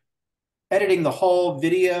you're editing the whole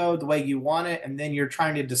video the way you want it, and then you're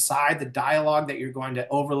trying to decide the dialogue that you're going to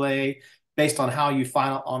overlay based on how you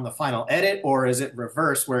final on the final edit, or is it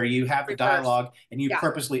reverse where you have the dialogue and you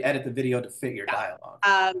purposely edit the video to fit your dialogue?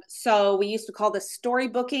 So we used to call this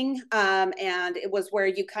storybooking, and it was where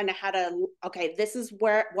you kind of had okay, this is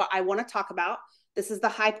what I want to talk about. This is the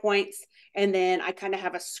high points, and then I kind of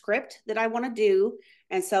have a script that I want to do.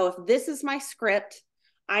 And so if this is my script,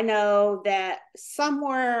 I know that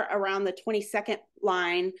somewhere around the 22nd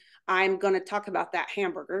line, I'm going to talk about that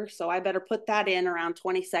hamburger. So I better put that in around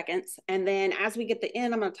 20 seconds. And then as we get to the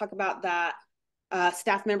end, I'm going to talk about that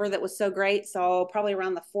staff member that was so great. So probably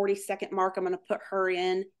around the 40-second mark, I'm going to put her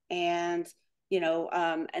in and,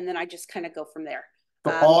 and then I just kind of go from there.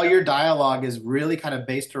 So all your dialogue is really kind of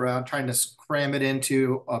based around trying to cram it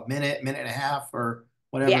into a minute and a half, or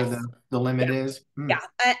whatever the limit is. Yeah.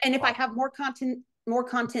 And if I have more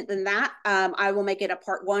content than that, I will make it a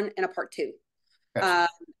part 1 and a part 2. Gotcha.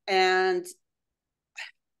 And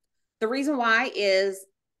the reason why is,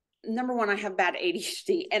 number one, I have bad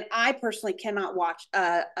ADHD, and I personally cannot watch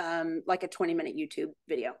like a 20-minute YouTube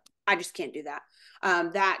video. I just can't do that.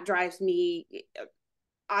 That drives me.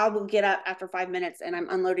 I will get up after 5 minutes and I'm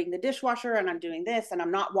unloading the dishwasher and I'm doing this and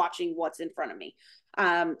I'm not watching what's in front of me.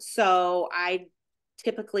 So I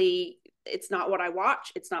typically, it's not what I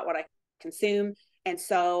watch. It's not what I consume. And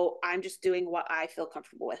so I'm just doing what I feel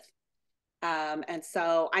comfortable with. And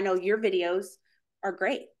so I know your videos are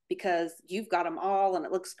great because you've got them all and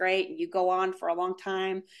it looks great and you go on for a long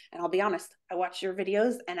time. And I'll be honest, I watch your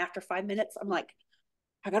videos and after 5 minutes, I'm like,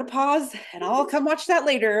 I got to pause and I'll come watch that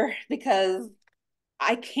later because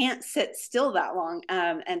I can't sit still that long.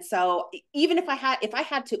 And so even if I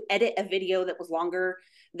had to edit a video that was longer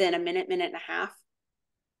than a minute and a half,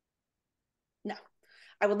 no,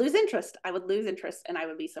 I would lose interest. I would lose interest and I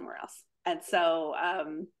would be somewhere else. And so,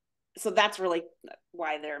 so that's really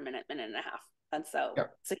why they're a minute and a half. And so,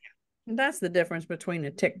 so yeah. That's the difference between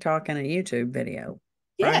a TikTok and a YouTube video.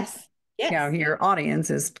 Yes. Right? Yes. Yeah. Your audience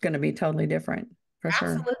is going to be totally different for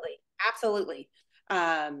sure. Absolutely.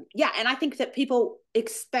 Yeah. And I think that people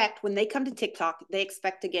expect when they come to TikTok, they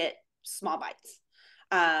expect to get small bites.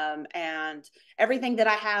 And everything that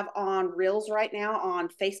I have on Reels right now on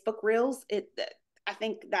Facebook Reels, I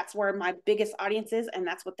think that's where my biggest audience is. And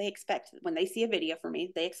that's what they expect when they see a video from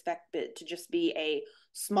me. They expect it to just be a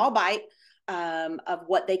small bite of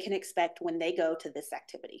what they can expect when they go to this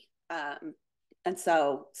activity. And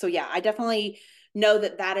so yeah, I definitely know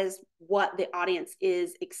that is what the audience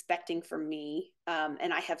is expecting from me.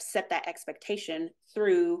 And I have set that expectation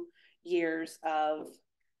through years of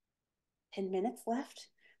 10 minutes left.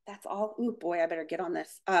 That's all. Ooh, boy, I better get on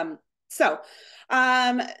this. So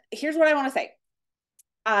here's what I want to say.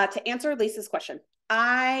 To answer Lisa's question,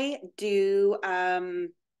 I do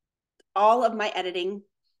all of my editing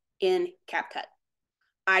in CapCut.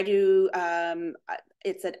 I do,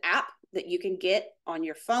 it's an app that you can get on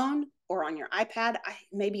your phone or on your iPad.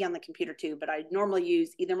 Maybe on the computer too, but I normally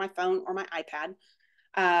use either my phone or my iPad.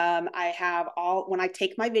 I have when I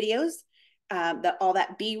take my videos, all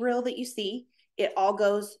that B-reel that you see, it all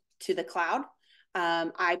goes to the cloud.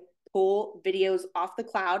 I pull videos off the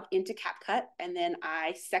cloud into CapCut, and then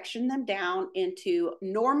I section them down into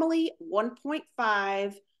normally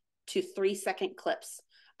 1.5 to 3 second clips.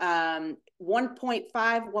 1.5,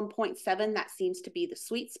 1.7, that seems to be the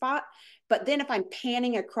sweet spot. But then if I'm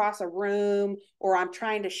panning across a room or I'm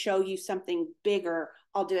trying to show you something bigger,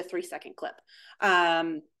 I'll do a 3 second clip.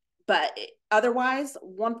 But otherwise,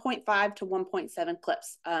 1.5 to 1.7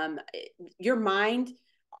 clips.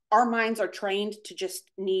 Our minds are trained to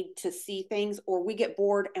just need to see things, or we get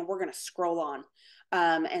bored and we're going to scroll on.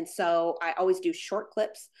 And so I always do short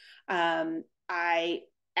clips. I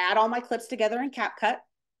add all my clips together in CapCut.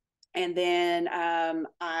 And then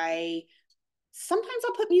sometimes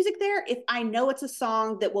I'll put music there if I know it's a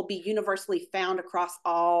song that will be universally found across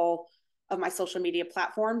all of my social media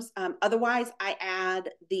platforms. Otherwise, I add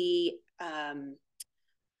the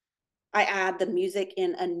music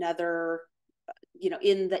in another,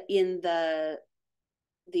 in the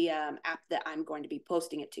app that I'm going to be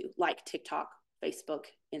posting it to, like TikTok, Facebook,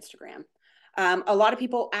 Instagram. A lot of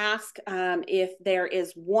people ask if there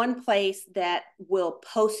is one place that will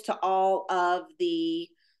post to all of the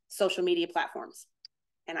social media platforms.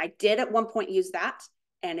 And I did at one point use that,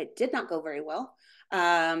 and it did not go very well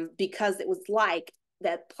because it was like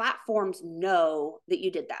that platforms know that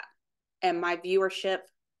you did that. And my viewership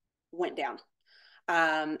went down.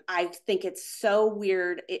 I think it's so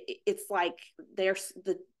weird. It's like there's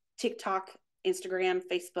the TikTok, Instagram,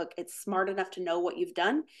 Facebook. It's smart enough to know what you've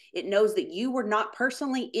done. It knows that you were not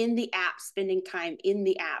personally in the app, spending time in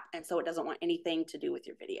the app. And so it doesn't want anything to do with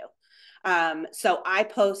your video. So I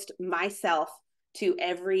post myself to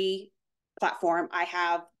every platform. I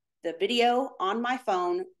have the video on my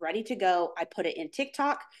phone ready to go. I put it in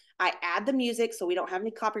TikTok. I add the music so we don't have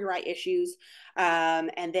any copyright issues.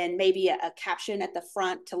 And then maybe a caption at the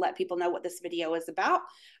front to let people know what this video is about.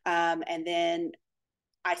 And then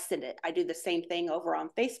I send it. I do the same thing over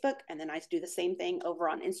on Facebook, and then I do the same thing over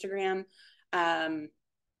on Instagram.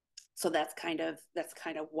 So that's kind of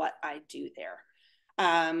what I do there.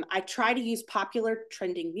 I try to use popular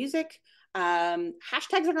trending music.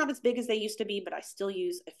 Hashtags are not as big as they used to be, but I still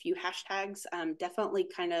use a few hashtags. Definitely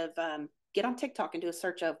kind of get on TikTok and do a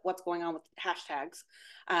search of what's going on with hashtags,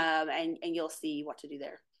 and you'll see what to do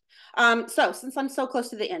there. So since I'm so close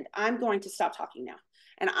to the end, I'm going to stop talking now.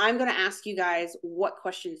 And I'm going to ask you guys what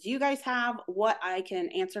questions you guys have, what I can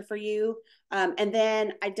answer for you. And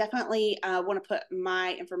then I definitely want to put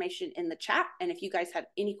my information in the chat. And if you guys have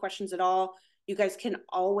any questions at all, you guys can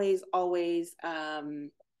always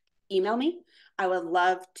email me. I would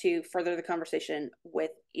love to further the conversation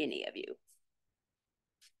with any of you.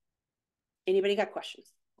 Anybody got questions?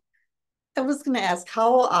 I was going to ask,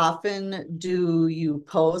 how often do you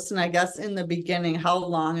post? And I guess in the beginning, how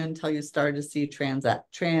long until you started to see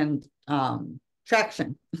traction?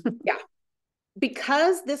 Yeah.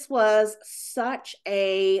 Because this was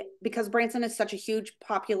because Branson is such a huge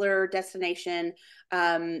popular destination,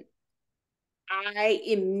 I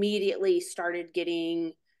immediately started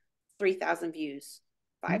getting 3,000 views,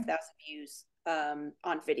 5,000 views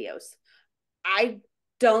on videos. I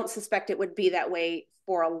don't suspect it would be that way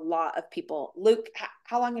for a lot of people. Luke,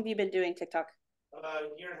 how long have you been doing TikTok?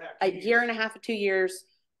 A year and a half. A year and a half to 2 years.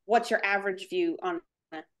 What's your average view on?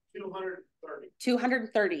 230.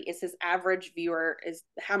 230 is his average viewer, is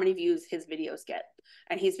how many views his videos get.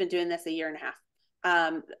 And he's been doing this a year and a half.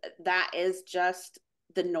 That is just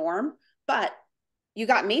the norm. But you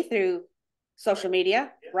got me through social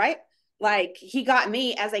media, right? Like he got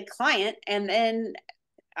me as a client, and then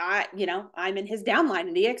I'm in his downline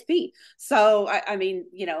in EXP. So I mean,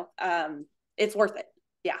 it's worth it.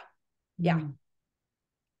 Yeah. Yeah.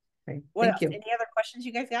 Okay. What Thank else? you. Any other questions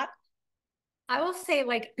you guys got? I will say,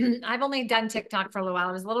 like, I've only done TikTok for a little while.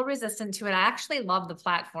 I was a little resistant to it. I actually love the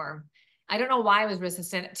platform. I don't know why I was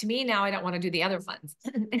resistant. To me, now I don't want to do the other ones,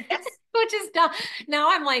 Yes. which is now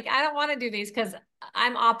I'm like, I don't want to do these because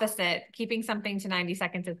I'm opposite. Keeping something to 90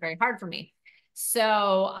 seconds is very hard for me.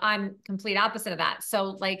 So I'm complete opposite of that. So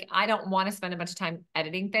like, I don't want to spend a bunch of time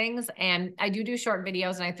editing things. And I do short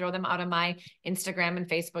videos, and I throw them out on my Instagram and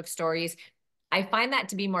Facebook stories. I find that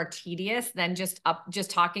to be more tedious than just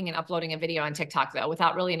talking and uploading a video on TikTok, though,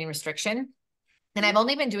 without really any restriction. And I've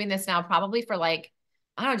only been doing this now probably for like,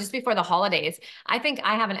 I don't know, just before the holidays. I think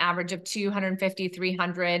I have an average of 250,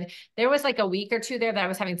 300. There was like a week or two there that I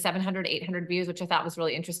was having 700, 800 views, which I thought was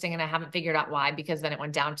really interesting. And I haven't figured out why, because then it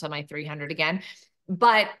went down to my 300 again.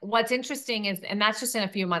 But what's interesting is, and that's just in a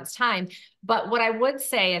few months' time. But what I would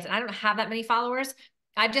say is, and I don't have that many followers,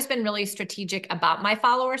 I've just been really strategic about my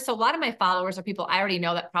followers. So a lot of my followers are people I already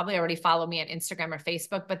know that probably already follow me on Instagram or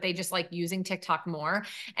Facebook, but they just like using TikTok more.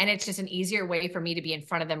 And it's just an easier way for me to be in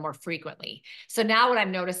front of them more frequently. So now what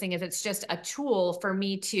I'm noticing is it's just a tool for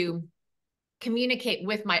me to communicate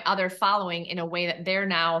with my other following in a way that they're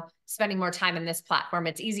now spending more time in this platform.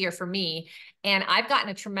 It's easier for me. And I've gotten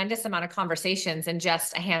a tremendous amount of conversations in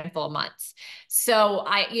just a handful of months. So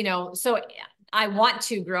I want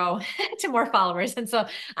to grow to more followers. And so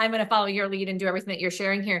I'm going to follow your lead and do everything that you're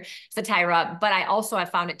sharing here, Satira. But I also have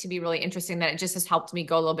found it to be really interesting that it just has helped me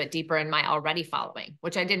go a little bit deeper in my already following,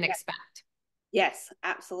 which I didn't expect. Yes,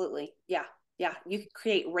 absolutely. Yeah. Yeah. You can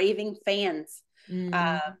create raving fans.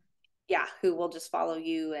 Yeah, who will just follow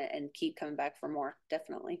you and keep coming back for more.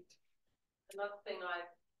 Definitely. Another thing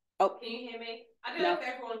can you hear me? I don't know if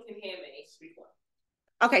everyone can hear me.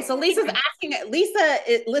 Okay, so Lisa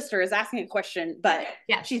Lister is asking a question, but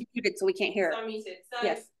yeah, she's muted, so we can't hear her. So I'm muted. So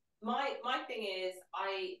yes. My thing is,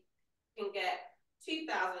 I can get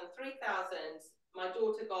 2,000, 3,000. My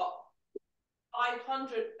daughter got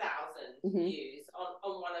 500,000 views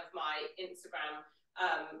on one of my Instagram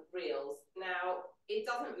reels. Now, it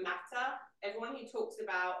doesn't matter. Everyone who talks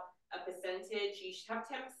about a percentage, you should have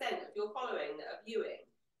 10% of your following that are viewing.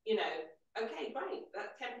 You know, okay, great,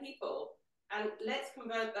 that's 10 people. And let's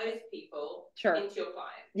convert those people into your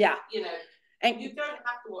clients. Yeah. You know, and you don't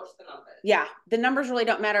have to watch the numbers. Yeah. The numbers really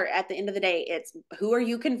don't matter. At the end of the day, it's who are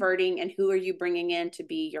you converting and who are you bringing in to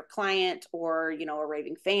be your client or, you know, a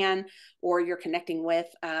raving fan or you're connecting with.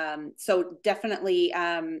 So definitely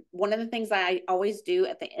one of the things I always do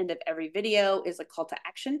at the end of every video is a call to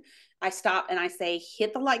action. I stop and I say,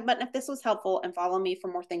 hit the like button if this was helpful and follow me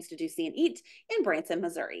for more things to do, see, and eat in Branson,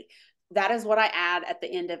 Missouri. That is what I add at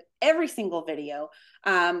the end of every single video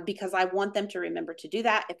because I want them to remember to do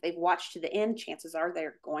that. If they've watched to the end, chances are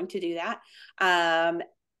they're going to do that.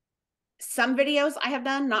 Some videos I have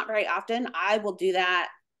done, not very often, I will do that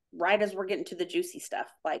right as we're getting to the juicy stuff.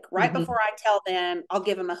 Like right before I tell them, I'll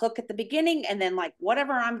give them a hook at the beginning and then like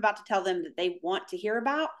whatever I'm about to tell them that they want to hear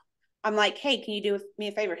about, I'm like, hey, can you do me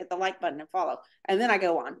a favor? Hit the like button and follow. And then I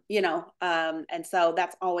go on, you know, and so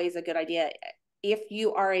that's always a good idea. If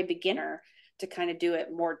you are a beginner to kind of do it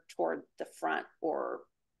more toward the front or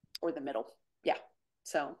the middle. Yeah.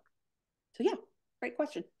 So yeah, great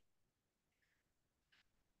question.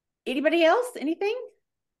 Anybody else? Anything?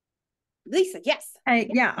 Lisa, yes. Hey,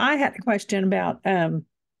 yeah, I had a question about, do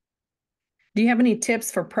you have any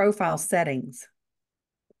tips for profile settings?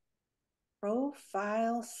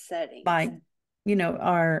 Profile settings. Like, you know,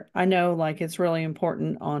 I know like it's really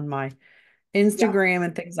important on my Instagram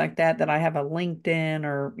and things like that, that I have a LinkedIn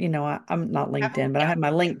or, you know, I'm not LinkedIn, but I have my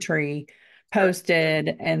link tree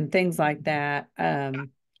posted and things like that.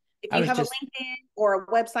 If you have a LinkedIn or a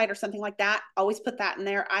website or something like that, always put that in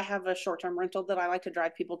there. I have a short-term rental that I like to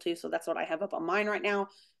drive people to. So that's what I have up on mine right now.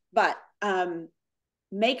 But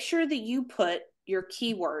make sure that you put your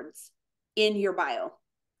keywords in your bio.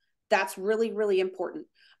 That's really, really important.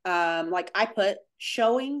 Like I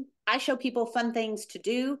show people fun things to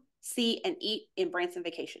do, see, and eat in Branson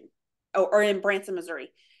vacation or in Branson,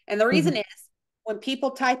 Missouri. And the reason is when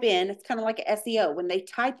people type in, it's kind of like an SEO. When they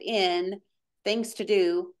type in things to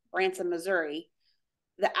do, Branson, Missouri,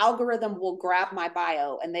 the algorithm will grab my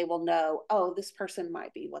bio and they will know, oh, this person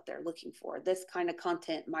might be what they're looking for. This kind of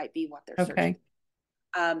content might be what they're searching.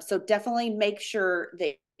 So definitely make sure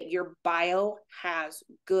that your bio has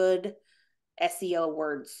good SEO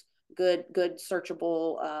words, good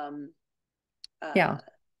searchable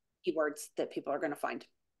keywords that people are going to find.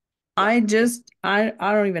 I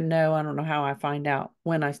don't even know. I don't know how I find out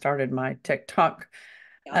when I started my TikTok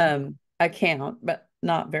account, but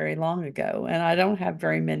not very long ago. And I don't have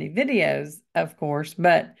very many videos, of course,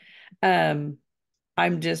 but I'm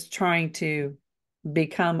just trying to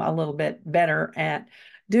become a little bit better at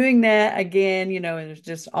doing that again. You know, there's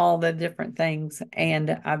just all the different things.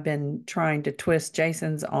 And I've been trying to twist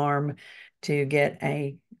Jason's arm to get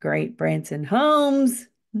a great Branson Homes,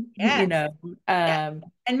 you know, and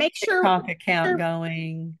make sure TikTok account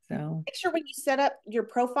going. So make sure when you set up your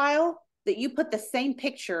profile that you put the same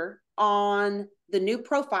picture on the new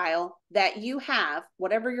profile that you have,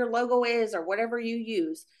 whatever your logo is or whatever you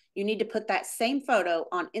use. You need to put that same photo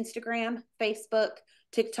on Instagram, Facebook,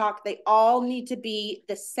 TikTok. They all need to be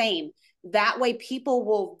the same. That way people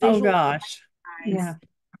will visualize. Oh gosh. Yeah.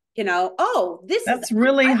 You know, oh, that's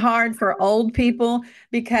really hard for old people,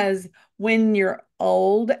 because when you're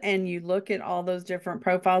old and you look at all those different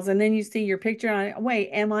profiles and then you see your picture and wait,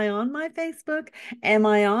 am I on my Facebook? Am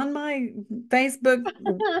I on my Facebook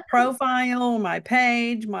profile, my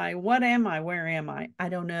page, my what am I? Where am I? I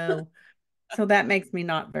don't know. So that makes me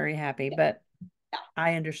not very happy, but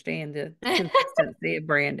I understand the consistency of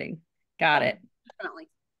branding. Got it. Definitely.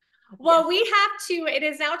 Well, we have to, it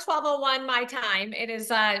is now 12:01 my time. It is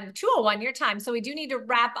 2:01 your time. So we do need to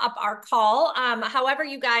wrap up our call. However,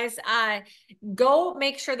 you guys go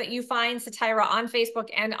make sure that you find Satira on Facebook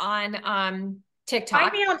and on TikTok.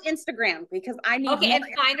 Find me on Instagram because I need and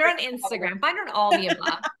find her on Instagram. Find her on all the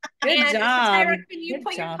above. Good job. Satira, can you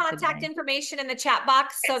put your contact information in the chat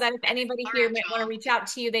box so that if anybody here might want to reach out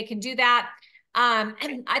to you, they can do that.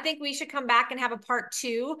 And I think we should come back and have a part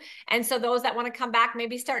 2. And so those that want to come back,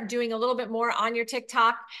 maybe start doing a little bit more on your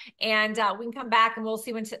TikTok, and we can come back and we'll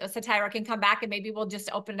see when Satira can come back, and maybe we'll just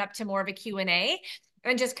open it up to more of a Q&A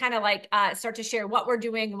and just kind of like start to share what we're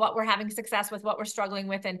doing, what we're having success with, what we're struggling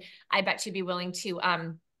with. And I bet you'd be willing to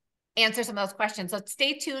answer some of those questions. So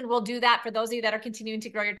stay tuned. We'll do that for those of you that are continuing to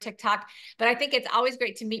grow your TikTok. But I think it's always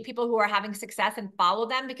great to meet people who are having success and follow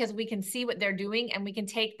them, because we can see what they're doing and we can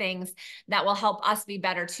take things that will help us be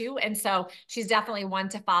better too. And so she's definitely one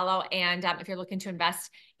to follow. And if you're looking to invest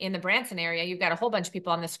in the Branson area, you've got a whole bunch of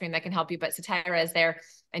people on the screen that can help you. But Satira is there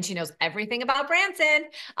and she knows everything about Branson.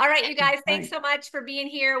 All right, you guys, thanks so much for being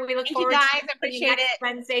here. We look forward to appreciate next it.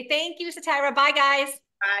 Wednesday. Thank you, Satira. Bye, guys.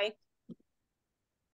 Bye.